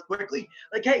gets north quickly?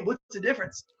 Like, hey, what's the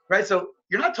difference, right? So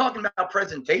you're not talking about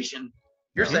presentation.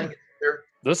 You're saying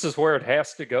this is where it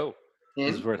has to go.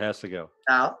 This is where it has to go.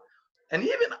 Out. And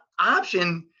even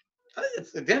option,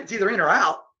 it's either in or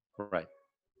out. Right.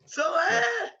 So,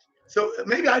 so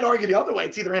maybe I'd argue the other way.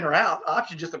 It's either in or out.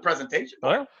 Option, just a presentation.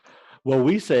 Well,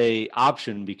 we say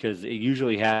option because it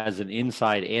usually has an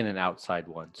inside and an outside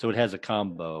one. So it has a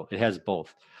combo. It has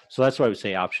both. So that's why we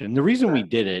say option. And the reason we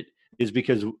did it is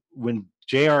because when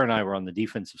JR and I were on the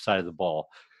defensive side of the ball,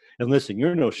 and listen,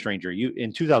 you're no stranger. You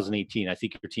in 2018, I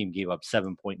think your team gave up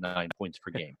 7.9 points per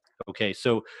game. Okay,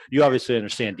 so you obviously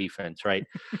understand defense, right?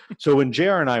 So when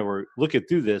JR and I were looking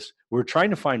through this, we're trying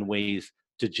to find ways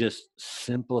to just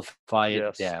simplify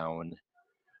it down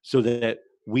so that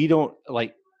we don't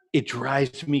like it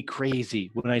drives me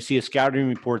crazy when I see a scouting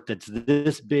report that's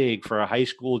this big for a high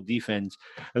school defense.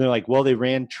 And they're like, well, they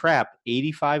ran trap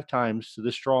 85 times to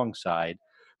the strong side,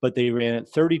 but they ran it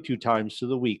 32 times to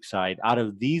the weak side. Out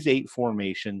of these 8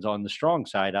 formations on the strong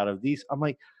side, out of these, I'm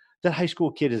like, that high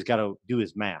school kid has got to do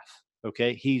his math.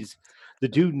 Okay. The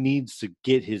dude needs to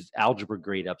get his algebra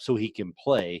grade up so he can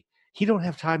play. He don't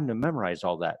have time to memorize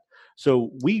all that.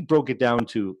 So we broke it down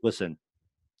to, listen,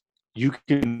 you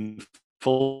can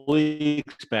fully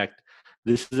expect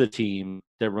this is a team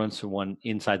that runs to one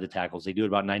inside the tackles. They do it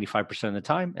about 95% of the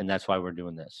time, and that's why we're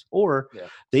doing this. Or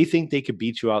they think they could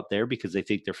beat you out there because they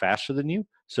think they're faster than you.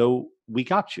 So we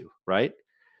got you, right?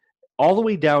 All the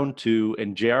way down to,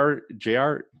 and JR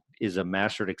is a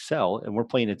master at Excel, and we're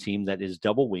playing a team that is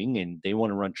double wing, and they want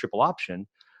to run triple option.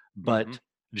 But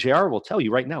JR will tell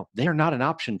you right now, they are not an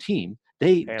option team.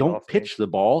 They don't pitch the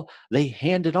ball. They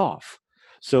hand it off.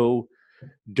 So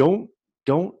don't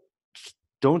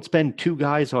spend 2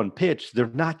 guys on pitch. They're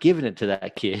not giving it to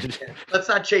that kid. Let's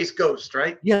not chase ghosts,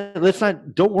 right? Yeah,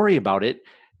 don't worry about it.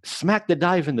 Smack the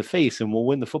dive in the face and we'll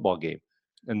win the football game.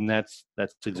 And that's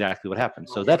exactly what happened.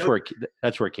 So that's where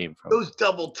it came from. Those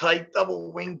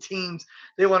double wing teams,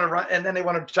 they want to run, and then they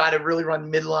want to try to really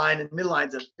run midline, and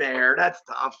midline's a bear. That's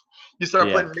tough. You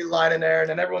start putting midline in there, and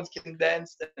then everyone's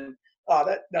condensed, and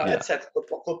that sets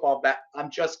football back.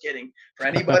 I'm just kidding. For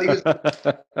anybody who's,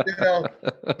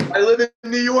 I live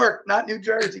in New York, not New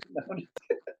Jersey. I'm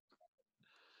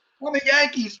a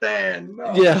Yankees fan.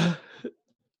 No. Yeah.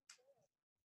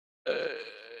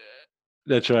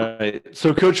 That's right.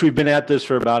 So, Coach, we've been at this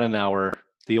for about an hour.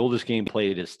 The oldest game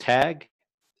played is tag,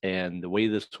 and the way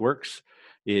this works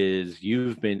is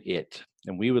you've been it,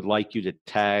 and we would like you to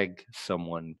tag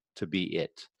someone to be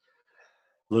it.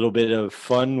 A little bit of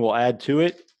fun we'll add to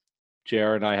it.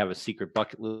 JR and I have a secret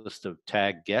bucket list of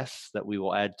tag guests that we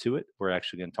will add to it. We're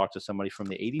actually going to talk to somebody from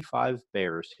the 85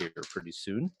 Bears here pretty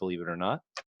soon, believe it or not.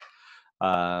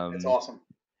 That's awesome.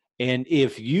 And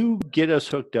if you get us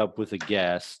hooked up with a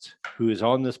guest who is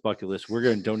on this bucket list, we're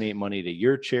going to donate money to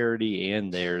your charity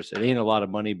and theirs. It ain't a lot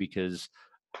of money because,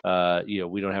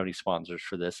 we don't have any sponsors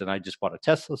for this. And I just bought a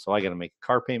Tesla, so I got to make a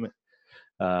car payment.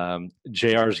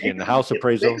 JR's getting the house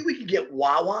appraisal. Maybe we could get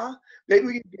Wawa. Maybe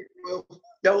we could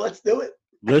get, let's do it.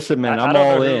 Listen, man, I'm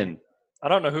all in. I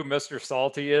don't know who Mr.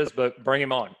 Salty is, but bring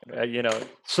him on.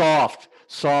 Softy.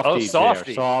 Oh,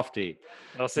 Softy. Softy.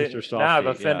 I'll see. Mr. Softy, now I've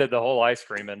offended the whole ice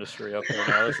cream industry up there.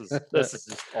 Now this is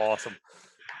just awesome.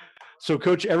 So,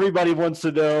 Coach, everybody wants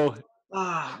to know.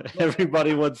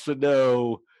 Everybody wants to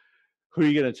know who are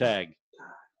you going to tag?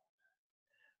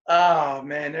 Oh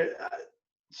man,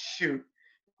 shoot!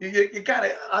 You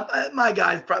kind of my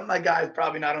guy's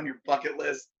probably not on your bucket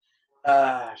list.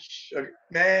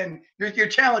 Man, you're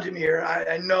challenging me here.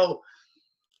 I know.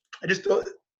 I just don't.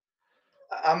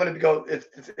 I'm gonna go.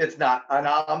 It's not.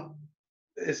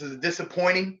 This is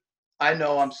disappointing. I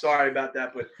know. I'm sorry about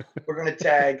that, but we're gonna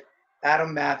tag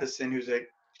Adam Matheson, who's a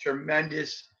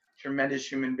tremendous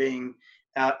human being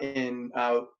out in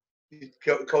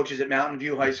coaches at Mountain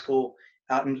View High School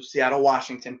out in Seattle,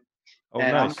 Washington. Oh,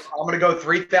 and nice. I'm going to go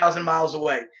 3,000 miles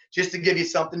away just to give you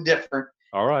something different.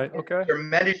 All right. Okay.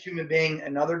 Tremendous human being,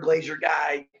 another Glazier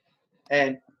guy,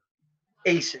 and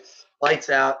aces, lights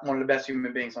out, one of the best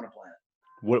human beings on the planet.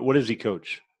 What does he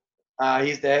coach?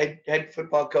 He's the head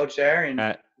football coach there, and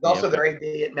he's also their AD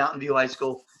at Mountain View High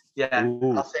School. Yeah,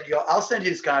 I'll send you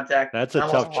his contact. That's a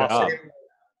tough job.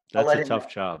 That's a tough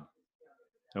job.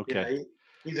 Okay.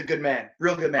 He's a good man,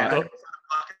 real good man.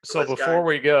 So before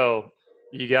we go,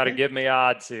 you got to give me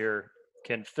odds here.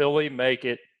 Can Philly make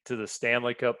it to the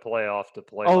Stanley Cup playoff to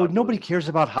play? Oh, nobody cares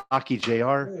about hockey,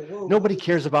 JR. Nobody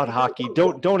cares about hockey.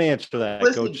 Don't answer that,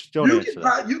 Listen, Coach. Don't answer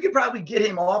that. You could probably get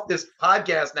him off this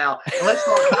podcast now and let's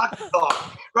talk hockey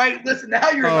talk. Right? Listen, now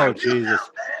you're. Oh Jesus!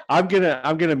 I'm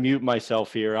gonna mute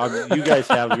myself here. You guys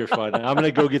have your fun. I'm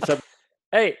gonna go get some.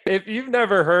 Hey, if you've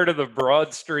never heard of the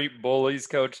Broad Street Bullies,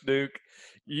 Coach Duke,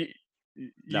 you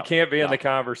can't be in the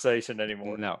conversation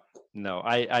anymore. No.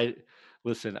 I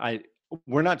listen.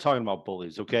 We're not talking about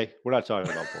bullies, okay? We're not talking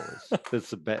about bullies.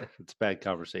 It's a bad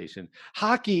conversation.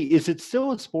 Hockey, is it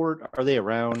still a sport? Are they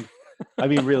around? I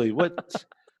mean, really,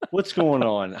 what's going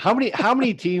on? How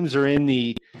many teams are in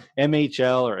the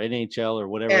MHL or NHL or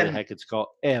whatever the heck it's called?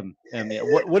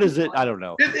 What is it? I don't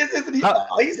know.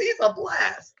 He's a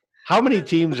blast. How many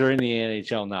teams are in the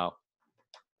NHL now?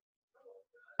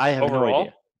 I have no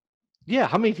idea. Yeah,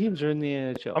 how many teams are in the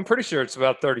NHL? I'm pretty sure it's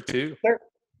about 32.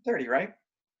 30, right?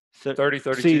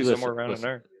 32, somewhere around in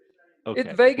there.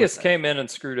 Okay. Vegas came in and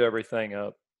screwed everything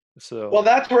up. So well,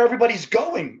 that's where everybody's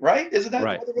going, right? Isn't that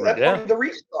right? That's part of the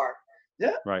restart?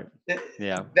 Yeah. Right.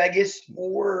 Yeah. Vegas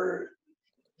or.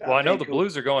 Well, I know the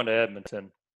Blues are going to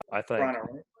Edmonton. I think. Toronto,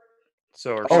 right?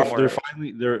 So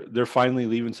they're finally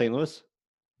leaving St. Louis.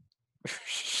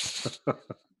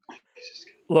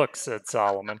 Look, said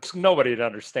Solomon. Nobody'd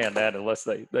understand that unless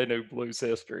they knew Blues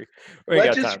history.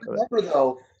 Let's just remember,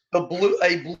 though,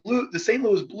 the St.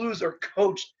 Louis Blues are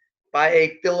coached by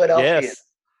a Philadelphian.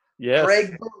 Yes.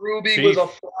 Craig Berube was a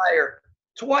Flyer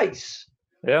twice.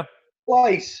 Yeah.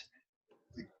 Twice.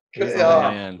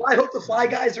 Man. I hope the Fly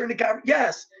guys are in the conference.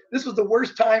 Yes, this was the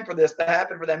worst time for this to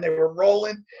happen for them. They were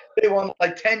rolling. They won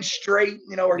like 10 straight,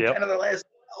 or 10 of their last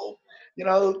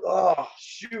 12. Oh,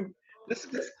 shoot.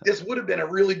 This would have been a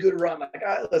really good run.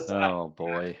 Oh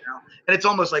boy! And it's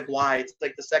almost like why it's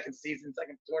like the second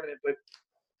tournament, but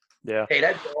hey,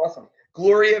 that's awesome.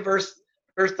 Gloria versus.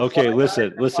 Okay,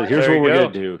 listen. Here's what we're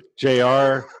gonna do.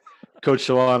 JR, Coach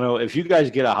Solano, if you guys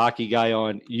get a hockey guy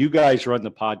on, you guys run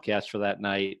the podcast for that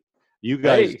night. You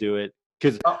guys do it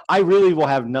because I really will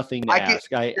have nothing to ask.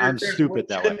 I'm stupid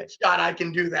that way. Shot, I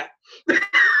can do that.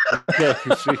 Okay.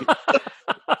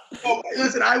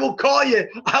 Listen, I will call you.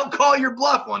 I'll call your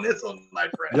bluff on this one, my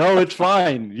friend. No, it's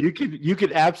fine. You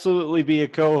could absolutely be a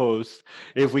co-host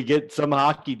if we get some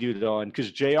hockey dude on,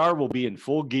 because JR will be in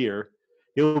full gear.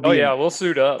 We'll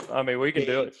suit up. I mean, we can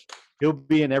do it. He'll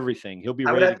be in everything. He'll be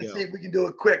ready to go. I would have to see if we can do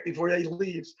it quick before he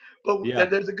leaves. But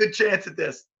there's a good chance at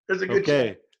this. There's a good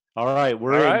chance. All right,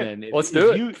 we're in then. Let's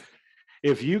do it.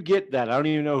 If you get that, I don't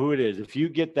even know who it is. If you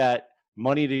get that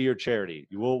money to your charity,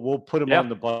 we'll put him on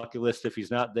the bucket list. If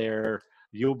he's not there,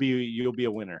 you'll be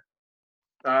a winner.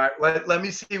 All right, let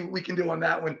me see what we can do on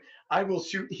that one. I will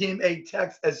shoot him a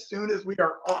text as soon as we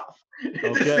are off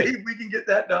to see if we can get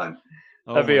that done.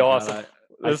 That'd be awesome.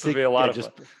 This would be a lot of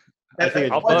fun.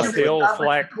 I'll bust the old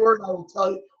flag. I will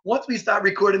tell you. Once we stop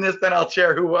recording this, then I'll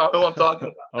share who I'm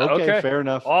talking about. Okay, fair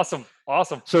enough. Awesome.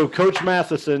 So, Coach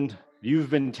Matheson, you've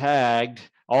been tagged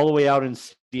all the way out in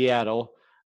Seattle.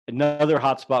 Another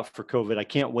hotspot for COVID. I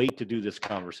can't wait to do this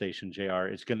conversation, JR.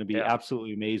 It's going to be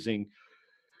absolutely amazing.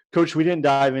 Coach, we didn't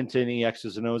dive into any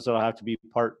X's and O's. That'll have to be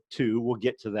part 2. We'll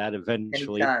get to that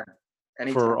eventually.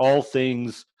 Anytime. For all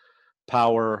things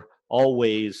power, all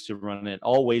ways to run it,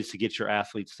 all ways to get your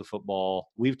athletes to football.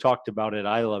 We've talked about it.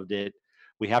 I loved it.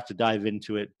 We have to dive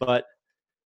into it, but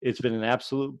it's been an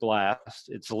absolute blast.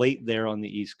 It's late there on the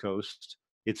East Coast.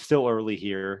 It's still early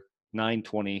here,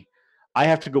 9:20. I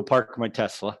have to go park my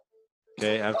Tesla.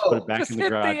 Okay, I have to put it back in the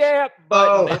garage. Hit the app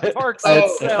button. It parks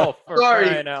itself for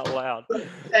crying out loud.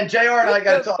 And JR and I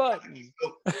got to talk.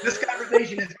 This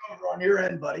conversation is over on your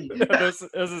end, buddy. This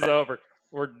is over.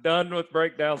 We're done with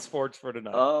Breakdown Sports for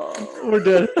tonight. We're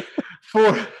done.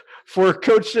 For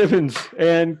Coach Simmons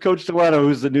and Coach Delano,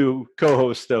 who's the new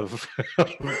co-host of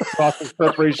Process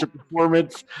Preparation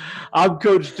Performance, I'm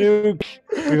Coach Duke.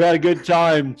 We've had a good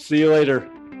time. See you later.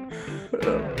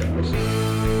 Oh, gosh.